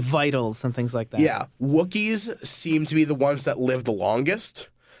Like see, vitals and things like that. yeah, Wookiees seem to be the ones that live the longest.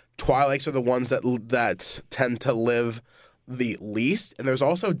 Twi'leks are the ones that tend to live the least, and there's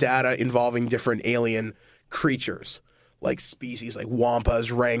also data involving different alien creatures, like species like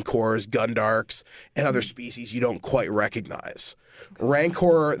Wampas, Rancors, Gundarks, and other species you don't quite recognize.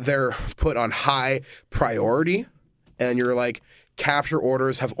 Rancor, they're put on high priority, and you're like, capture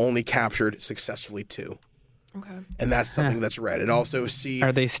orders have only captured successfully 2. Okay. And that's something that's red. And also see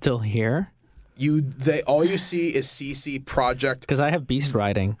Are they still here? all you see is CC Project. Because I have beast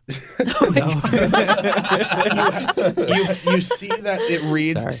riding. You see that it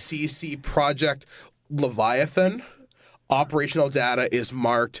reads Sorry. CC Project Leviathan. Operational data is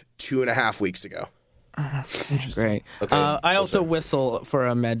marked 2.5 weeks ago. Great. Okay. I also whistle for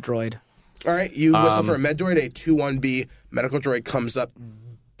a med droid. All right, you whistle for a med droid. A 2-1B medical droid comes up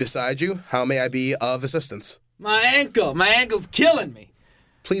beside you. How may I be of assistance? My ankle's killing me.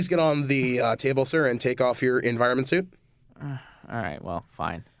 Please get on the table, sir, and take off your environment suit. All right, well,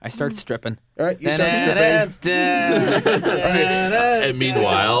 fine. I start stripping. All right, you start stripping. And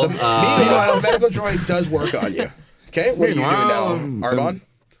meanwhile, Meanwhile, the medical droid does work on you. Okay, what are you doing now, Arbon?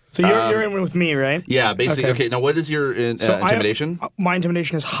 so you're in with me, right? yeah, basically. Okay. Okay, now what is your So I have- intimidation? my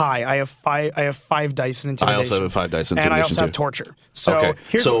intimidation is high. I have 5 dice in I intimidation. also have a 5 dice and intimidation I also too. have torture. So Okay,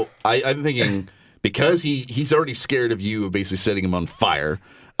 here's so I'm thinking because he's already scared of you, basically setting him on fire.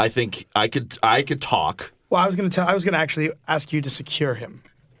 I think I could talk. well, I was gonna actually ask you to secure him.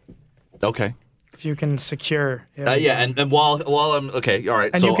 Okay. If you can secure him. Yeah, and while I'm okay, all right.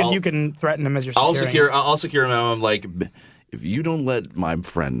 and so you can threaten him as you're I'll securing. I'll secure him. And I'm like, If you don't let my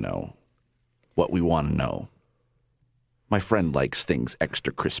friend know what we want to know, my friend likes things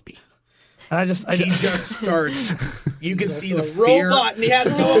extra crispy. And I just He just starts. You can see the fear. and he has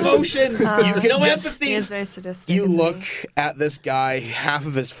no emotion. You can just, He is very sadistic. you isn't he? look at this guy. Half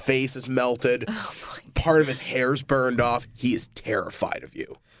of his face is melted. Part of his hair's burned off. He is terrified of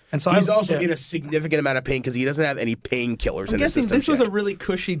you. and so He's I, also yeah. in a significant amount of pain because he doesn't have any painkillers in his guessing system. this was yet. a really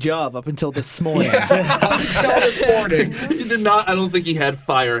cushy job up until this morning. Until this morning. he did not. I don't think he had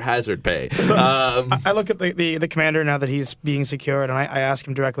fire hazard pay. I look at the commander now that he's being secured, and I ask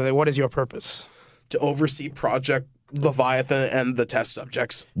him directly, like, "What is your purpose?" To oversee Project Leviathan and the test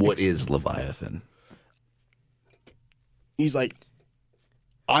subjects. What is Leviathan? He's like,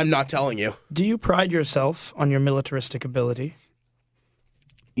 I'm not telling you. Do you pride yourself on your militaristic ability?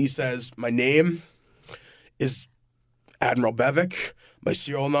 He says, my name is Admiral Bevic. My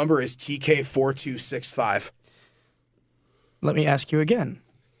serial number is TK4265. Let me ask you again.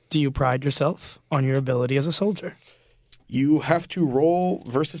 Do you pride yourself on your ability as a soldier? You have to roll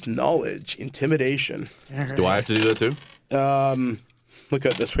versus knowledge, intimidation. Do I have to do that too? Look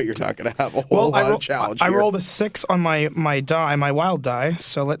at this way, you're not going to have a whole lot of challenge I here. rolled a 6 on my die, my wild die.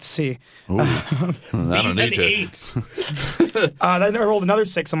 So let's see. I don't need An to. 8. Then I rolled another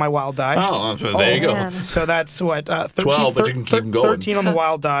 6 on my wild die. Oh, there you go. Man. So that's what 13, 12, but you can keep 'em going. 13 on the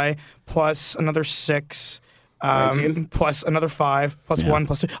wild die plus another 6, 19? plus another 5 plus 1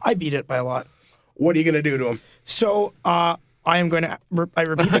 plus 2. I beat it by a lot. What are you going to do to him? So I am going to I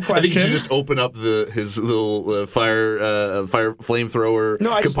repeat the I think you question. should just open up his little fire flamethrower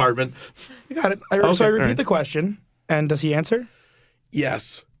No, I just- compartment. You got it. So I Okay, repeat alright. the question, and does he answer?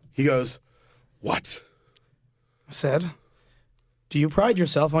 Yes. He goes, what? I said, do you pride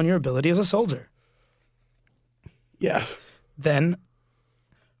yourself on your ability as a soldier? Yes. Then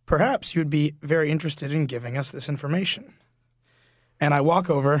perhaps you'd be very interested in giving us this information. And I walk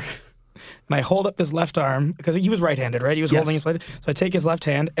over and I hold up his left arm because he was right-handed, right? He was Yes. holding his left. So I take his left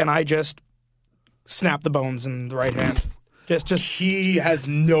hand and I just snap the bones in the right hand. Just He has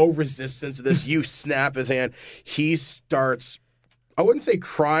no resistance to this. You snap his hand. He starts, I wouldn't say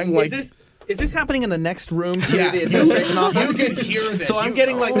crying like. Is this happening in the next room to Yeah, the administration office? You can hear this. So I'm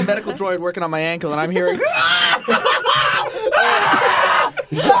getting like the medical droid working on my ankle, and I'm hearing.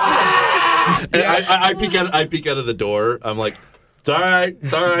 And I peek out of the door. I'm like, it's all right. We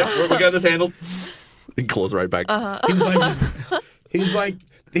got this handled. And close right back. He's like,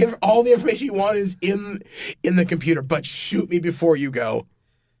 all the information you want is in the computer, but shoot me before you go.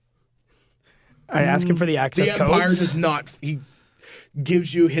 I ask him for the access The Empire codes. does not. He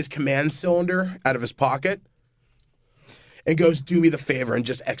gives you his command cylinder out of his pocket and goes, "Do me the favor and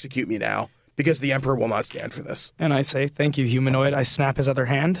just execute me now, because the Emperor will not stand for this." And I say, "Thank you, humanoid." I snap his other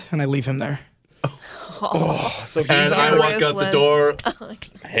hand and I leave him there. So he's And I on walk out the door,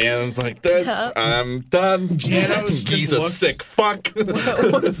 hands like this. I'm done. Janos just He's a looks- sick fuck.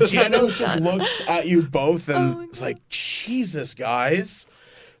 Janos just looks at you both and is like, "Jesus, guys."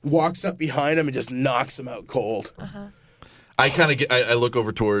 Walks up behind him and just knocks him out cold. I kind of get. I look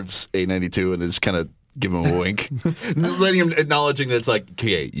over towards A92 and just kind of give him a wink, letting him acknowledging that it's like,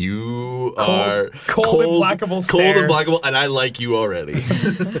 okay, you are cold, implacable cold, stare. implacable, and I like you already.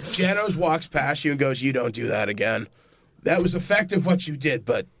 Janos walks past you and goes, "You don't do that again. That was effective what you did,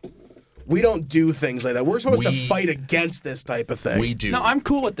 but we don't do things like that. We're supposed to fight against this type of thing." We do. No, I'm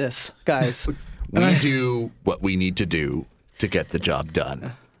cool with this, guys. We do what we need to do to get the job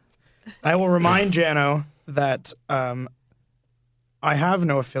done. I will remind Jano that I have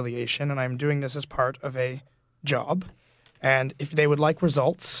no affiliation and I'm doing this as part of a job. And if they would like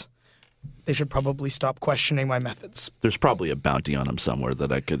results, they should probably stop questioning my methods. There's probably a bounty on him somewhere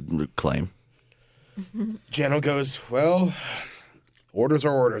that I could claim. Jano goes, "Well, orders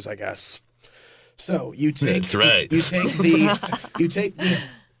are orders, I guess." So you take That's right. You take the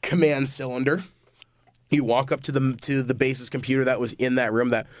command cylinder. You walk up to the base's computer that was in that room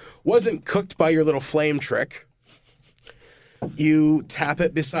that wasn't cooked by your little flame trick. You tap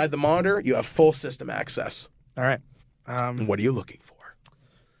it beside the monitor. You have full system access. All right. What are you looking for?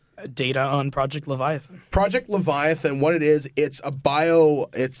 Data on Project Leviathan. Project Leviathan, what it is, it's a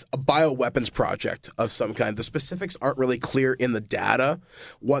bioweapons project of some kind. The specifics aren't really clear in the data.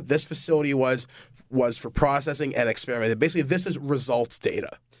 What this facility was for processing and experimenting. Basically, this is results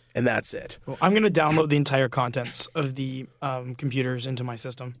data, and that's it. Well, I'm going to download the entire contents of the computers into my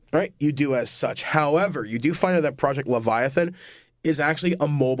system. All right, you do as such. However, you do find out that Project Leviathan is actually a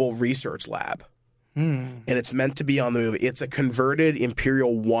mobile research lab. And it's meant to be on the move. It's a converted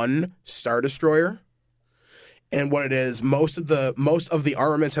Imperial 1 Star Destroyer. And what it is, most of the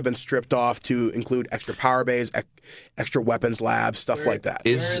armaments have been stripped off to include extra power bays, extra weapons labs, stuff like that.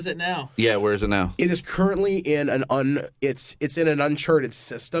 Where is it now? Yeah, where is it now? It is currently in it's in an uncharted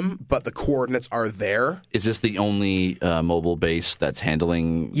system, but the coordinates are there. Is this the only mobile base that's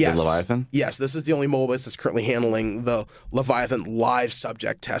handling Yes. the Leviathan? Yes, this is the only mobile base that's currently handling the Leviathan live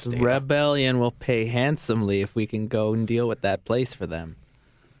subject testing. Rebellion will pay handsomely if we can go and deal with that place for them.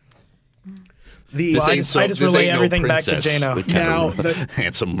 I just relay everything back to Jano. Now, the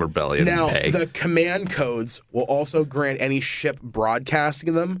handsome rebellion. the command codes will also grant any ship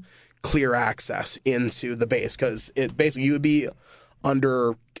broadcasting them clear access into the base, because it basically you would be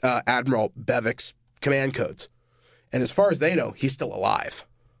under Admiral Bevik's command codes, and as far as they know, he's still alive.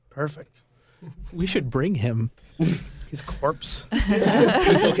 Perfect. We should bring him. His corpse.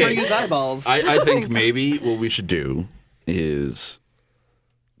 Bring his eyeballs. I think maybe what we should do is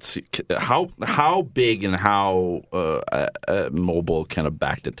see how big and how mobile can a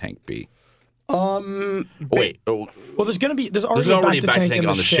Bacta tank be? Wait. Well, there's already There's a already a Bacta Bacta tank tank in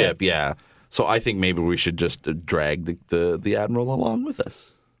on the ship, yeah. So I think maybe we should just drag the Admiral along with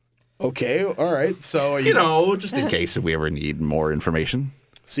us. Okay, all right. So You know, just in case if we ever need more information.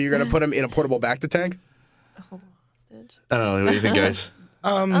 so you're gonna put him in a portable Bacta tank? I don't know. What do you think, guys?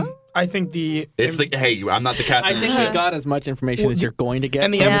 I think It's like, hey, I'm not the captain. I think we got as much information as you're going to get.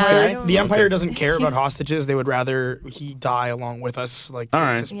 and the from this Empire. guy. The Empire doesn't care about hostages. They would rather he die along with us. Like, All it's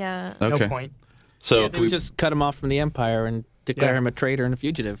right. just Yeah. no Okay. point. So Yeah, could we just cut him off from the Empire and declare Yeah. him a traitor and a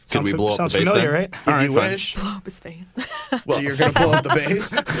fugitive. could we blow up the Sounds base familiar, then? right? All If you fine. wish. Blow up his face. So you're gonna pull up the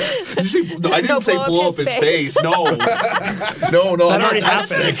base? Did you say, no, I didn't No, say blow up blow up his his face. face. No. no, That already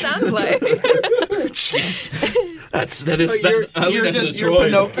happened. Sounds like. That is. You're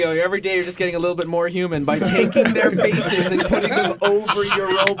Pinocchio. Every day you're just getting a little bit more human by taking their faces and putting them over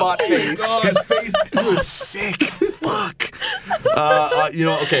your robot face. His face. Oh, sick. Fuck.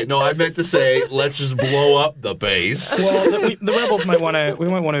 Okay, no, I meant to say let's just blow up the base. Well, the rebels might want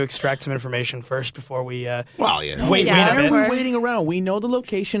to extract some information first before we. Well, yeah. Wait Yeah, a Why bit. are we waiting around? We know the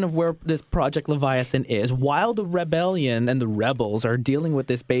location of where this Project Leviathan is. While the rebellion and the rebels are dealing with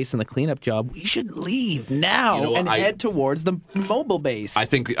this base and the cleanup job, we should leave now You know what, and head towards the mobile base. I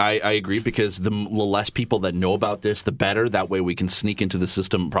think I agree because the less people that know about this, the better. That way we can sneak into the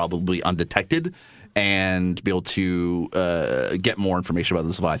system probably undetected and be able to get more information about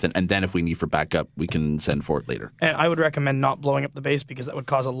this Leviathan. And then if we need for backup, we can send for it later. And I would recommend not blowing up the base because that would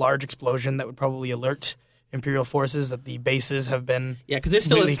cause a large explosion that would probably alert Imperial forces that the bases have been. Yeah, because there's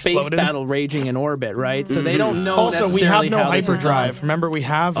still really a space exploded. battle raging in orbit, right? So they don't know. Also, we have necessarily no how this is hyperdrive. done. Remember, we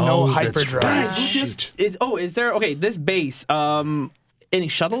have no that's hyperdrive. right. Is there this base? Any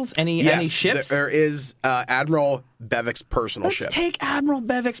shuttles? Any ships? There is Admiral Bevik's personal Let's ship. take Admiral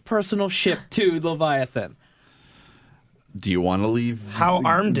Bevik's personal ship to Leviathan. Do you want to leave? How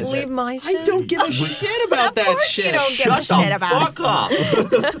armed is Leave it? my ship. I don't give a shit about that shit. You don't give a shit about it. Fuck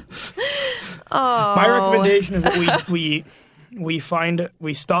off. My recommendation is that we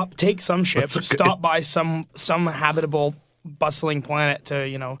take some ships, stop by some habitable, bustling planet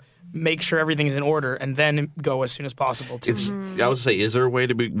to make sure everything's in order, and then go as soon as possible. To I was to say, is there a way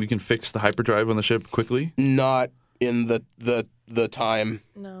we can fix the hyperdrive on the ship quickly? Not in the time.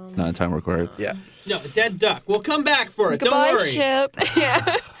 No. Not in time required. Yeah. No, dead duck. We'll come back for it. Goodbye, Don't worry. ship.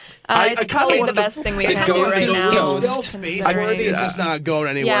 Yeah. I It's kinda probably wanted the to- best thing we it can do goes right to now. Toast. It's still space considering- worthy. It's just not going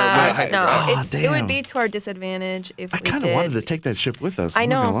anywhere. Yeah, with no, hyperdrive. it would be to our disadvantage if I we kind did. of wanted to take that ship with us. I I'm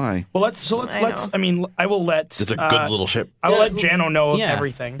not know. gonna lie. well, let's. I know. I mean, I will let. It's a good little ship. I will let Jano know Yeah.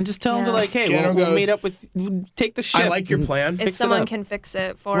 everything. And just tell him to Yeah. hey, Jano we'll goes, meet up with. Take the ship. I like your plan. If fix it someone up. can fix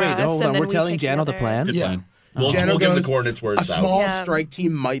it for Wait, us, hold and on. then We're we telling take Jano the other- plan. Good Yeah. plan. We'll Jano give him the goes, coordinates where a it's at. small Yeah. strike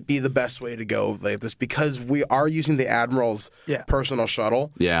team might be the best way to go like this because we are using the Admiral's Yeah. personal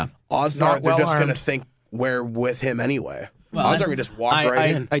shuttle. Yeah. Odds not are they're just going to well-armed. think we're with him anyway. Odds are we just walk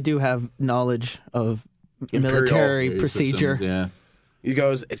right in. I do have knowledge of Imperial military procedure. Systems, yeah. He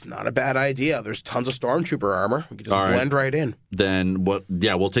goes, it's not a bad idea. There's tons of stormtrooper armor. We can just All right. blend right in. Then what?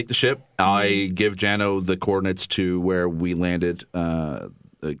 Yeah, we'll take the ship. I give Jano the coordinates to where we landed.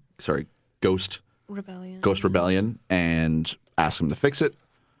 Ghost Rebellion, and ask him to fix it.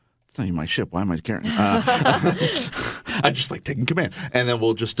 It's not even my ship. Why am I carrying? I just like taking command, and then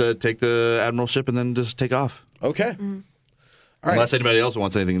we'll just take the Admiral ship and then just take off. Okay. All right. Unless anybody else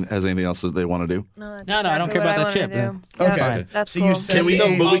has anything else that they want to do. No, No, I don't care about that ship. Okay. That's So cool. you send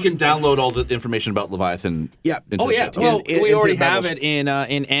But a- we can download all the information about Leviathan. Yeah. Into Oh the yeah, ship. well In- we into already the have Rebels. it in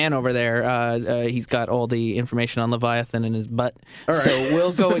Anne over there. He's got all the information on Leviathan in his butt. All right. So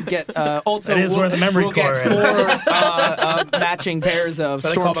we'll go and get. Also, That is where the memory we'll core get is. 4 matching pairs of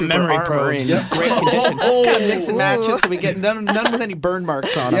That's what they call the stormtrooper memory armor cores. in great condition. Kind of mix and match it so we get none with any burn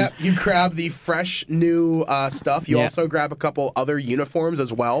marks on them. Yep, you grab the fresh new stuff. You Yeah. also grab a couple other uniforms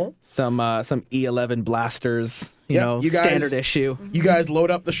as well. Some E11 blasters, Yep, you guys- standard issue. You guys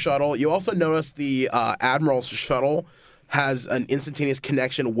load up the shuttle. You also notice the Admiral's shuttle has an instantaneous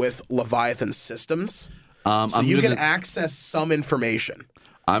connection with Leviathan systems. So you can access some information.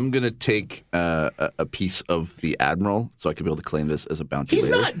 I'm gonna take a piece of the Admiral so I can be able to claim this as a bounty. He's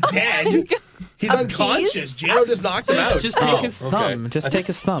later. not dead. He's unconscious. Jano just knocked him out. Just take his thumb. Just take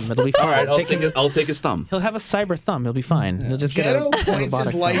his thumb. It'll be fine. All right, I'll take his thumb. He'll have a cyber thumb. He'll be fine. He'll just get a Jano points his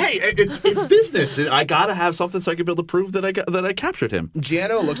robotic light. Hey, it's business. I gotta have something so I can be able to prove that I captured him.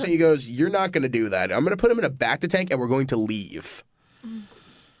 Jano looks at you and goes, you're not going to do that. I'm going to put him in a back-to-tank and we're going to leave.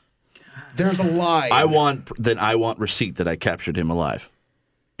 There's a lie. I want receipt that I captured him alive.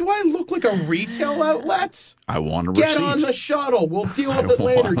 Do I look like a retail outlet? I want a Get receipt. on the shuttle. We'll deal with it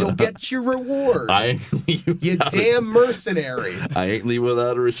later. You'll get your reward. You damn mercenary. I ain't leave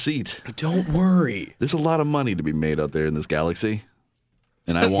without a receipt. Don't worry. There's a lot of money to be made out there in this galaxy,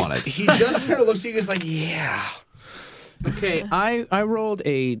 and I want it. He just kind of looks at you and is like, yeah. Okay, I rolled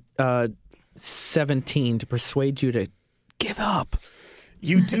a 17 to persuade you to give up.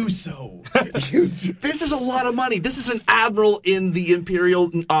 You do so. This is a lot of money. This is an admiral in the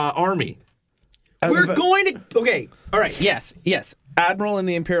Imperial Army. We're going to. Okay, all right. Yes. Admiral in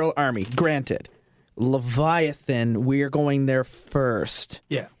the Imperial Army. Granted. Leviathan, we're going there first.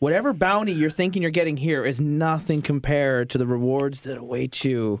 Yeah. Whatever bounty you're thinking you're getting here is nothing compared to the rewards that await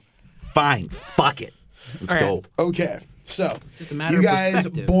you. Fine. Fuck it. Let's go. Okay. So, just a matter you of guys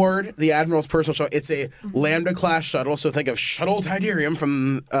perspective. board the Admiral's personal shuttle. It's a Lambda-class shuttle, so think of Shuttle Tidarium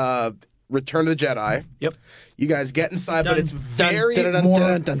from Return of the Jedi. Yep. You guys get inside, but it's very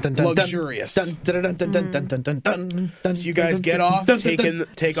more luxurious. So you guys get off,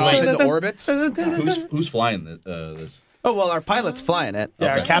 take off into orbit. Who's flying this? Oh, well, our pilot's flying it.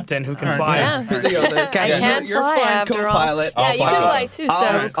 Yeah, our captain who can fly. Yeah. I can't fly after all. co-pilot. Yeah, you can fly too,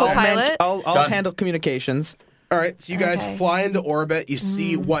 so co-pilot. I'll handle communications. All right, so you guys Okay. fly into orbit. You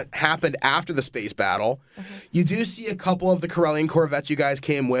see what happened after the space battle. You do see a couple of the Corellian corvettes you guys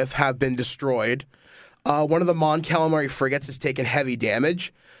came with have been destroyed. One of the Mon Calamari frigates has taken heavy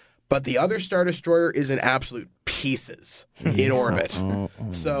damage, but the other Star Destroyer is in absolute pieces in orbit.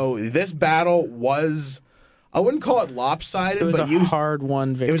 So this battle was, I wouldn't call it lopsided, It was but a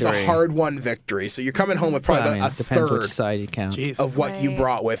hard-won victory. it was a hard-won victory. So you're coming home with probably Well, I mean, about it a depends third which side you count. Jeez. of what you Right.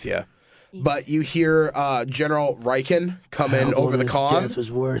 brought with you. But you hear General Riken come in over the comm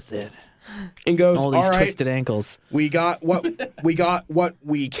was worth it. and goes, All "All these right, twisted ankles. we got what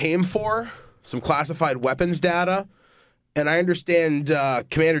we came for. Some classified weapons data, and I understand,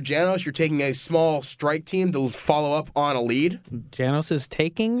 Commander Janos, you're taking a small strike team to follow up on a lead. Janos is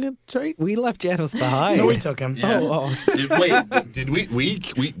taking a trade? We left Janos behind. No, we took him. Oh. Did we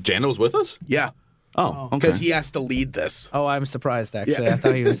Jana was with us? Yeah, Oh, okay. because he has to lead this. Oh, I'm surprised, actually. Yeah. I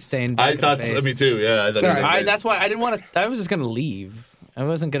thought he was staying back I at thought base. me too. Yeah, I thought. All right. That's why I didn't want to. I was just going to leave. I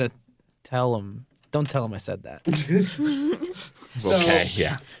wasn't going to tell him. Don't tell him I said that. So Okay,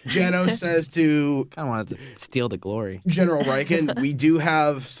 yeah. Janos says to I wanted to steal the glory. General Riken, we do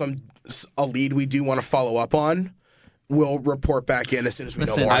have a lead we do want to follow up on. We'll report back in as soon as we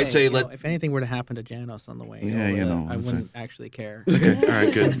know more. I'd say you know, let- if anything were to happen to Janos on the way, Yeah, you know, I that's wouldn't actually care. Okay, all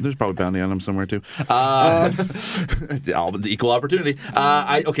right, good. There's probably bounty on him somewhere too. The equal opportunity.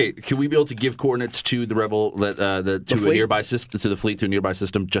 Okay, can we be able to give coordinates to the rebel to a fleet? nearby system, to the fleet, to a nearby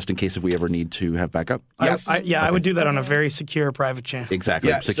system, just in case if we ever need to have backup? Yes. I would do that on a very secure private channel. Exactly.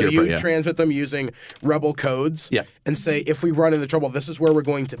 Yeah, so Secure, you yeah. transmit them using Rebel codes Yeah. and say, if we run into trouble, this is where we're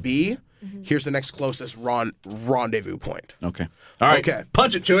going to be. Here's the next closest rendezvous point. Okay. All right. Okay.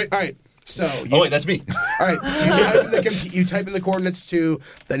 Punch it, Chewie. All right. So you, Oh wait, that's me. all right. So you type in the coordinates to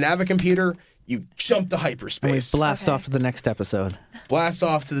the Navicomputer. You jump to We hyperspace. blast off to the next episode. Blast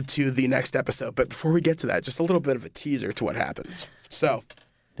off to the next episode. But before we get to that, just a little bit of a teaser to what happens. So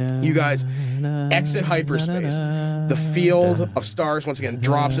you guys exit hyperspace. The field of stars once again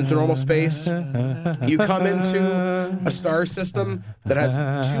drops into normal space. You come into a star system that has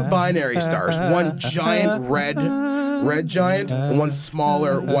two binary stars, one giant red giant and one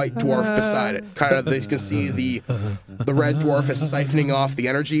smaller white dwarf beside it. Kind of, you can see the red dwarf is siphoning off the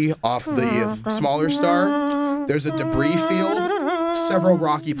energy off the smaller star. There's a debris field, several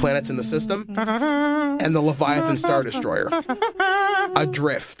rocky planets in the system, and the Leviathan Star Destroyer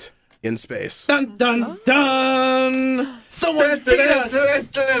adrift in space. Dun dun dun! Someone beat us!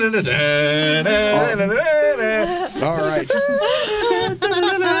 All right.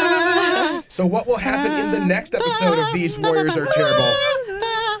 So what will happen in the next episode of These Warriors Are Terrible?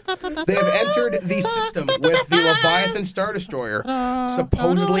 They have entered the system with the Leviathan Star Destroyer,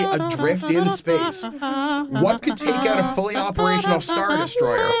 supposedly adrift in space. What could take out a fully operational Star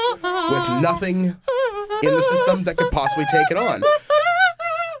Destroyer with nothing in the system that could possibly take it on?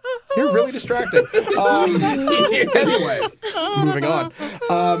 You're really distracting. Anyway, moving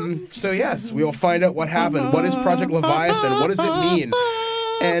on. So yes, we will find out what happened. What is Project Leviathan? What does it mean?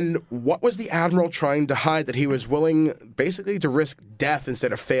 And what was the Admiral trying to hide that he was willing basically to risk death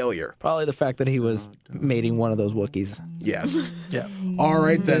instead of failure? Probably the fact that he was mating one of those Wookiees. Yes. Yeah. All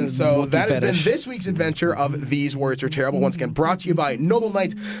right, then. So that has fetish. been this week's adventure of These Warriors Are Terrible. Once again, brought to you by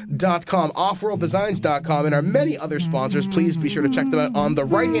NobleKnight.com, OffWorldDesigns.com, and our many other sponsors. Please be sure to check them out on the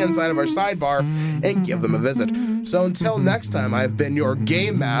right-hand side of our sidebar and give them a visit. So until next time, I've been your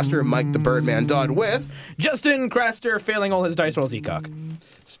Game Master, Mike the Birdman Dodd, with... Justin Craster failing all his dice rolls, Ecock.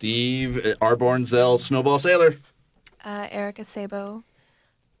 Steve Arborn Zell, Snowball Sailor. Erica Sabo.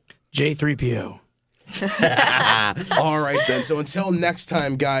 J3PO. All right, then. So until next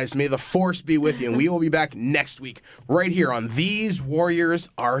time, guys, may the Force be with you, and we will be back next week right here on These Warriors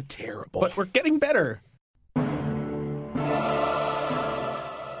Are Terrible. But we're getting better.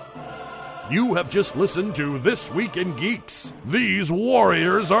 You have just listened to This Week in Geeks. These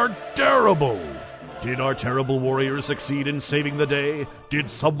warriors are terrible. Did our terrible warriors succeed in saving the day? Did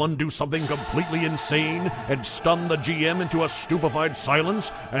someone do something completely insane and stun the GM into a stupefied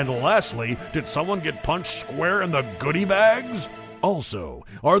silence? And lastly, did someone get punched square in the goodie bags? Also,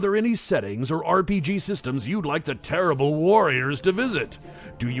 are there any settings or RPG systems you'd like the terrible warriors to visit?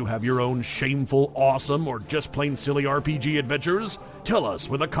 Do you have your own shameful, awesome, or just plain silly RPG adventures? Tell us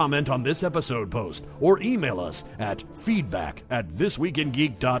with a comment on this episode post or email us at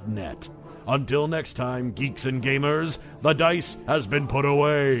feedback@thisweekingeek.net. Until next time, geeks and gamers, the dice has been put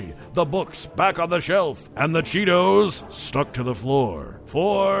away, the books back on the shelf, and the Cheetos stuck to the floor.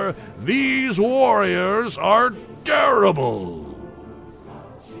 For these warriors are terrible.